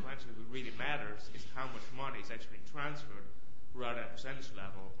consequence, what really matters is how much money is actually transferred, rather than percentage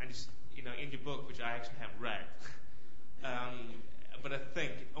level. And it's, in your book, which I actually haven't read, but I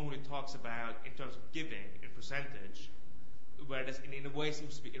think it only talks about in terms of giving in percentage, where this in a way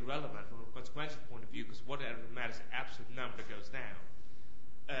seems to be irrelevant from a consequential point of view, because what matters is the absolute number that goes down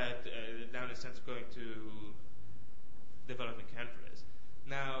in the sense of going to developing countries.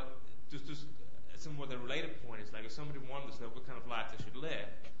 Now, just somewhat a related point is like if somebody wonders what kind of life they should live,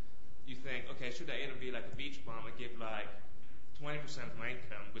 you think, okay, should I either be like a beach bum and give like 20% of my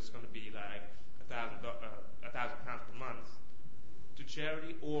income, which is going to be like £1,000 per month, to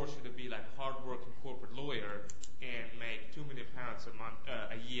charity, or should it be like a hard-working corporate lawyer and make £2 million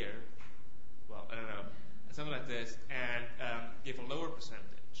a year? Well, I don't know, something like this, and give a lower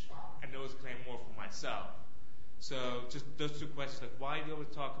percentage, and always claim more for myself. So just those two questions, like why do you always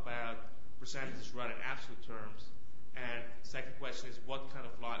talk about percentages rather than absolute terms? And second question is, what kind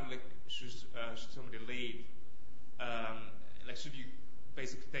of life should somebody lead? Should you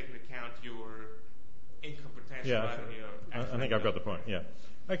basically take into account your income potential? Yeah, I think I've got the point. Yeah.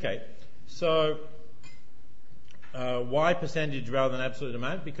 Okay. So why percentage rather than absolute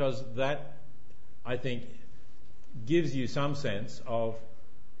amount? Because that, I think, gives you some sense of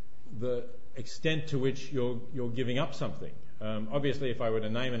the extent to which you're giving up something. Obviously, if I were to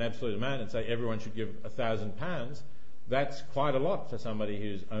name an absolute amount and say everyone should give £1,000, that's quite a lot for somebody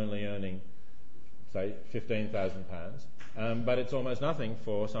who's only earning, say, £15,000. But it's almost nothing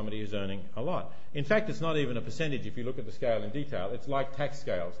for somebody who's earning a lot. In fact, it's not even a percentage. If you look at the scale in detail, it's like tax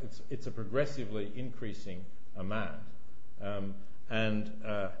scales. It's a progressively increasing amount. I'm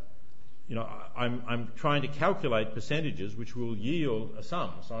trying to calculate percentages which will yield a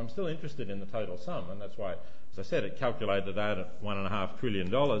sum. So I'm still interested in the total sum, and that's why, as I said, it calculated out at $1.5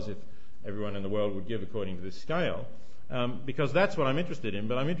 trillion if everyone in the world would give according to this scale, because that's what I'm interested in.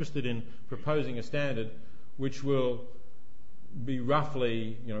 But I'm interested in proposing a standard which will be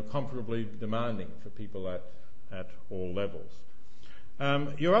roughly, comparably demanding for people at all levels.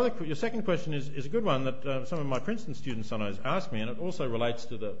 Your second question is a good one that some of my Princeton students sometimes ask me, and it also relates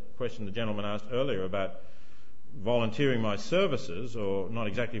to the question the gentleman asked earlier about volunteering my services, or not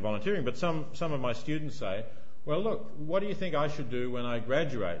exactly volunteering, but some of my students say, well, look, what do you think I should do when I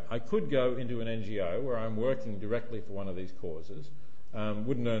graduate? I could go into an NGO where I'm working directly for one of these causes,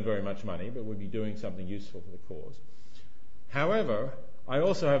 wouldn't earn very much money, but would be doing something useful for the cause. However, I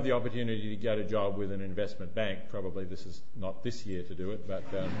also have the opportunity to get a job with an investment bank. Probably this is not this year to do it, but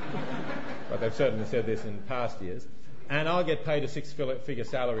they've certainly said this in past years. And I'll get paid a 6-figure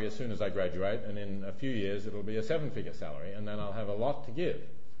salary as soon as I graduate, and in a few years it'll be a 7-figure salary, and then I'll have a lot to give.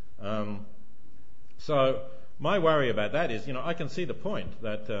 So my worry about that is, I can see the point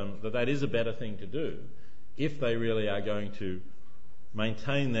that is a better thing to do if they really are going to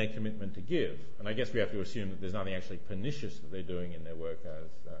maintain their commitment to give. And I guess we have to assume that there's nothing actually pernicious that they're doing in their work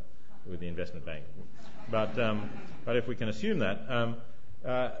with the investment bank. But if we can assume that,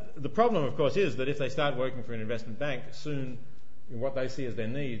 the problem, of course, is that if they start working for an investment bank, soon what they see as their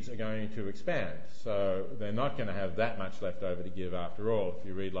needs are going to expand. So they're not going to have that much left over to give after all. If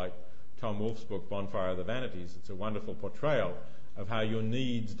you read like Tom Wolfe's book, Bonfire of the Vanities, it's a wonderful portrayal of how your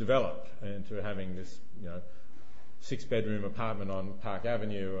needs develop into having this, 6-bedroom apartment on Park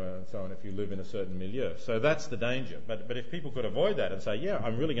Avenue and so on if you live in a certain milieu. So that's the danger. But if people could avoid that and say, yeah,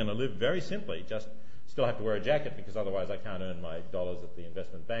 I'm really going to live very simply, just still have to wear a jacket because otherwise I can't earn my dollars at the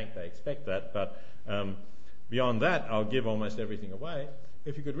investment bank, they expect that. But beyond that, I'll give almost everything away.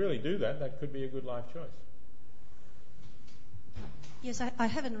 If you could really do that, that could be a good life choice. Yes, I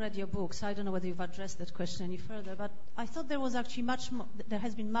haven't read your book, so I don't know whether you've addressed that question any further, but I thought there was actually there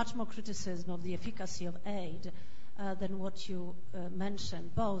has been much more criticism of the efficacy of aid than what you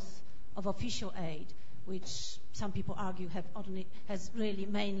mentioned, both of official aid, which some people argue has really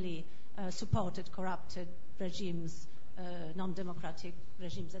mainly supported corrupted regimes, non-democratic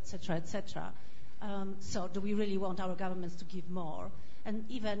regimes, etc., etc. So do we really want our governments to give more?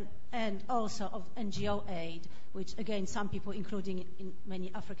 And also of NGO aid, which again some people, including in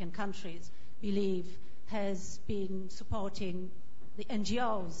many African countries, believe has been supporting the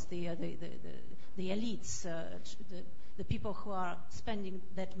NGOs, the elites, the people who are spending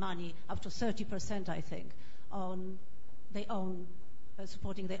that money up to 30%, I think, on their own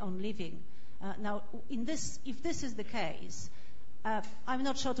supporting their own living. Now, if this is the case, I'm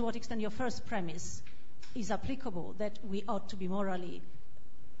not sure to what extent your first premise is applicable, that we ought to be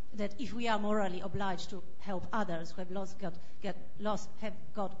that if we are morally obliged to help others who have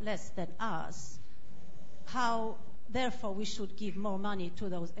got less than us, how, therefore, we should give more money to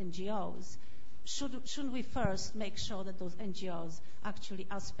those NGOs. Shouldn't we first make sure that those NGOs actually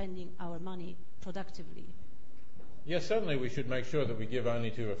are spending our money productively? Yes, certainly we should make sure that we give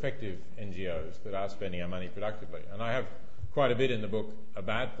only to effective NGOs that are spending our money productively. And I have quite a bit in the book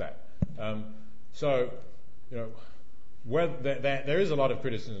about that. There is a lot of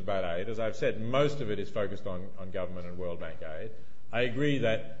criticism about aid. As I've said, most of it is focused on government and World Bank aid. I agree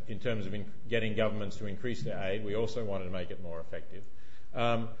that in terms of getting governments to increase their aid, we also wanted to make it more effective.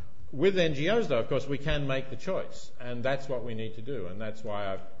 With NGOs, though, of course, we can make the choice, and that's what we need to do. And that's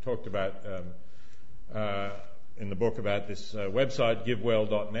why I've talked about in the book about this website,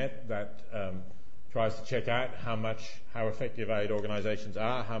 givewell.net, that tries to check out how effective aid organisations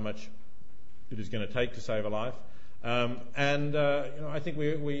are, how much it is going to take to save a life. I think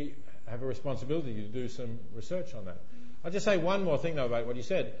we have a responsibility to do some research on that. I'll just say one more thing, though, about what you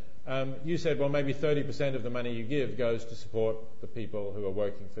said. You said, well, maybe 30% of the money you give goes to support the people who are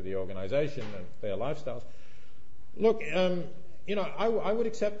working for the organisation and their lifestyles. Look, I would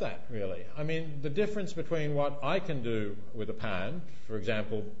accept that, really. I mean, the difference between what I can do with a pound, for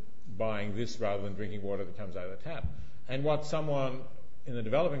example, buying this rather than drinking water that comes out of the tap, and what someone in the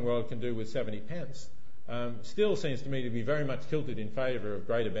developing world can do with 70 pence, still seems to me to be very much tilted in favour of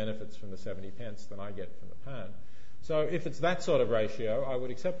greater benefits from the 70 pence than I get from the pound. So if it's that sort of ratio, I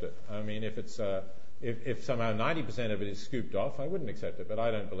would accept it. I mean, if it's if somehow 90% of it is scooped off, I wouldn't accept it. But I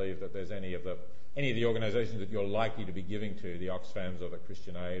don't believe that there's any of the organisations that you're likely to be giving to, the Oxfams or the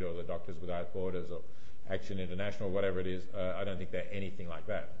Christian Aid or the Doctors Without Borders or Action International, whatever it is. I don't think they're anything like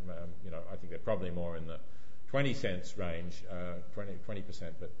that. I think they're probably more in the 20 cents range,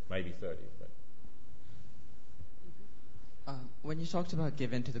 20%, but maybe 30. When you talked about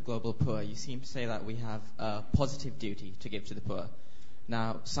giving to the global poor, you seem to say that we have a positive duty to give to the poor.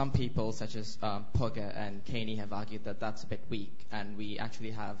 Now, some people, such as Pogge and Caney, have argued that that's a bit weak, and we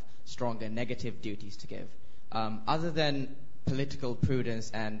actually have stronger negative duties to give. Other than political prudence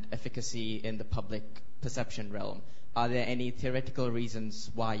and efficacy in the public perception realm, are there any theoretical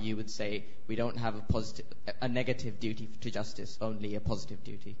reasons why you would say we don't have a negative duty to justice, only a positive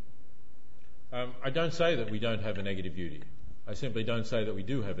duty? I don't say that we don't have a negative duty. I simply don't say that we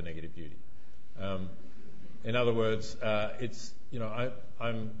do have a negative duty. In other words, I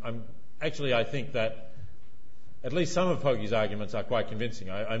think that at least some of Pogge's arguments are quite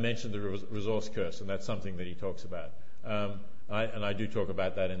convincing. I mentioned the resource curse, and that's something that he talks about. I do talk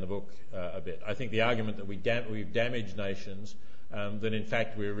about that in the book a bit. I think the argument that we've damaged nations, that in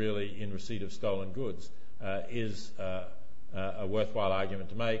fact we're really in receipt of stolen goods, is a worthwhile argument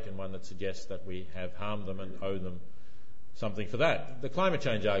to make, and one that suggests that we have harmed them and owe them something for that. The climate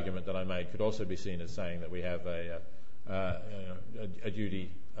change argument that I made could also be seen as saying that we have a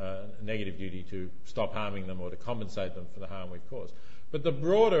duty, a negative duty to stop harming them or to compensate them for the harm we've caused. But the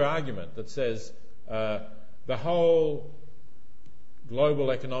broader argument that says the whole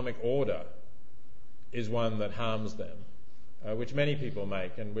global economic order is one that harms them, which many people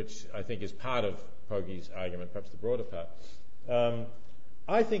make, and which I think is part of Pogge's argument, perhaps the broader part,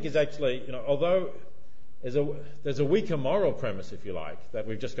 I think is actually, although there's a weaker moral premise, if you like, that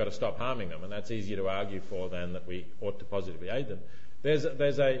we've just got to stop harming them, and that's easier to argue for than that we ought to positively aid them. There's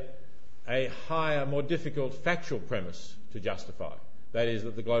a higher, more difficult factual premise to justify. That is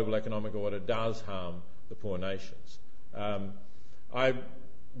that the global economic order does harm the poor nations. I've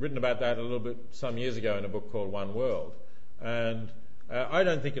written about that a little bit some years ago in a book called One World, and I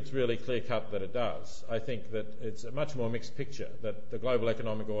don't think it's really clear-cut that it does. I think that it's a much more mixed picture, that the global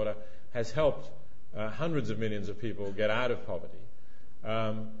economic order has helped hundreds of millions of people get out of poverty,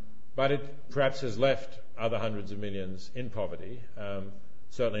 but it perhaps has left other hundreds of millions in poverty,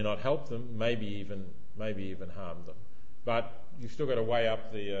 certainly not helped them, maybe even harmed them. But you've still got to weigh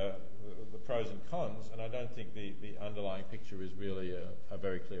up the pros and cons, and I don't think the underlying picture is really a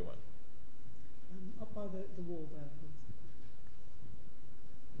very clear one. Up by the wall there, please.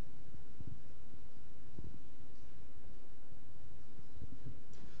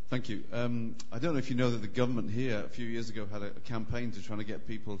 Thank you. I don't know if you know that the government here a few years ago had a campaign to try to get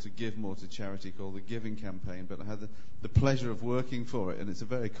people to give more to charity called the Giving Campaign, but I had the pleasure of working for it, and it's a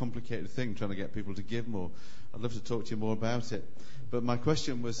very complicated thing trying to get people to give more. I'd love to talk to you more about it. But my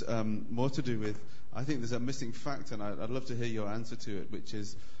question was more to do with, I think there's a missing factor, and I'd love to hear your answer to it, which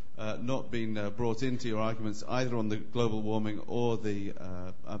is not being brought into your arguments either on the global warming or the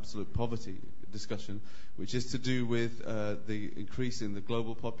absolute poverty discussion, which is to do with the increase in the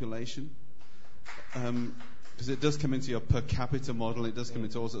global population. Because it does come into your per capita model, it does come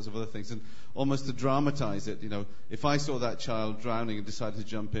into all sorts of other things. And almost to dramatize it, if I saw that child drowning and decided to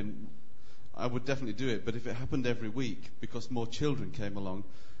jump in, I would definitely do it. But if it happened every week because more children came along,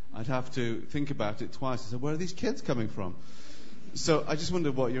 I'd have to think about it twice and say, where are these kids coming from? So I just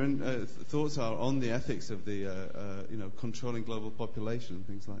wonder what your thoughts are on the ethics of the controlling global population and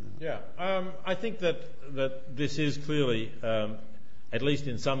things like that. Yeah, I think that this is clearly, at least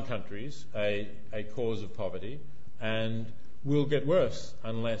in some countries, a cause of poverty, and will get worse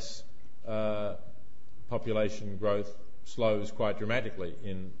unless population growth slows quite dramatically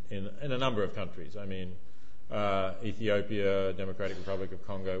in a number of countries. I mean, Ethiopia, Democratic Republic of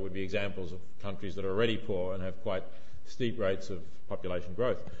Congo would be examples of countries that are already poor and have quite steep rates of population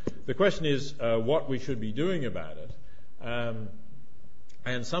growth. The question is what we should be doing about it.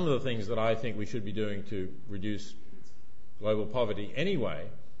 And some of the things that I think we should be doing to reduce global poverty anyway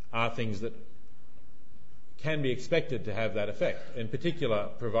are things that can be expected to have that effect. In particular,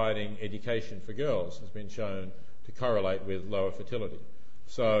 providing education for girls has been shown to correlate with lower fertility.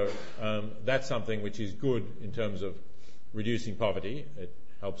 So that's something which is good in terms of reducing poverty. It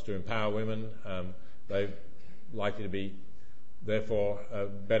helps to empower women. They're likely to be, therefore,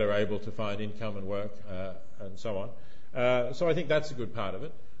 better able to find income and work and so on. So I think that's a good part of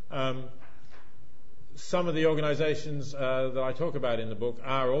it. Some of the organisations that I talk about in the book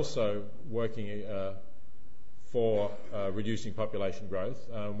are also working for reducing population growth.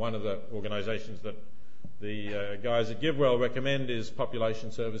 One of the organisations that the guys at GiveWell recommend is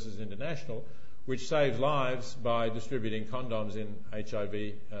Population Services International, which saves lives by distributing condoms in HIV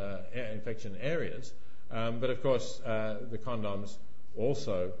infection areas. But of course, the condoms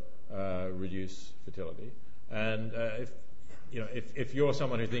also reduce fertility. And if you're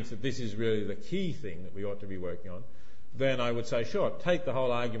someone who thinks that this is really the key thing that we ought to be working on, then I would say, sure, take the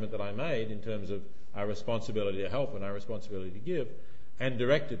whole argument that I made in terms of our responsibility to help and our responsibility to give, and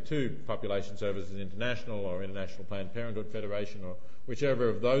direct it to Population Services International or International Planned Parenthood Federation or whichever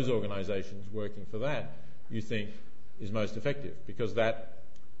of those organisations working for that you think is most effective, because that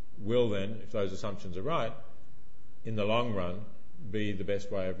will then, if those assumptions are right, in the long run, be the best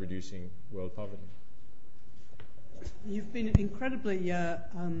way of reducing world poverty. You've been incredibly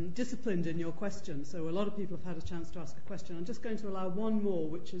disciplined in your questions, so a lot of people have had a chance to ask a question. I'm just going to allow one more,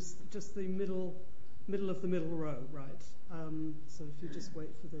 which is just the middle of the middle row, right? So if you just wait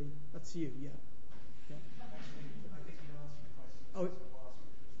for that's you, yeah. Actually, I think you answered the question which was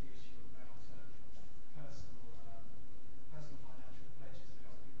the issue about personal financial pledges to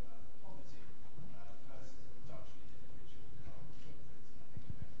help people out of poverty versus a reduction in individual carbon footprints. And I think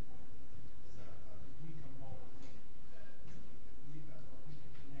you made the point there's a weaker moral link there, a weaker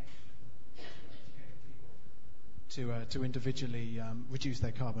connection to educating people to individually reduce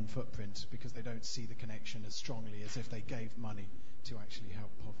their carbon footprint, because they don't see the connection as strongly as if they gave money to actually help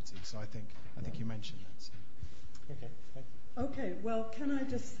poverty. So I think you mentioned that. So. Okay, thank you. Okay, well, can I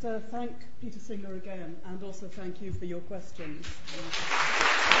just thank Peter Singer again, and also thank you for your questions.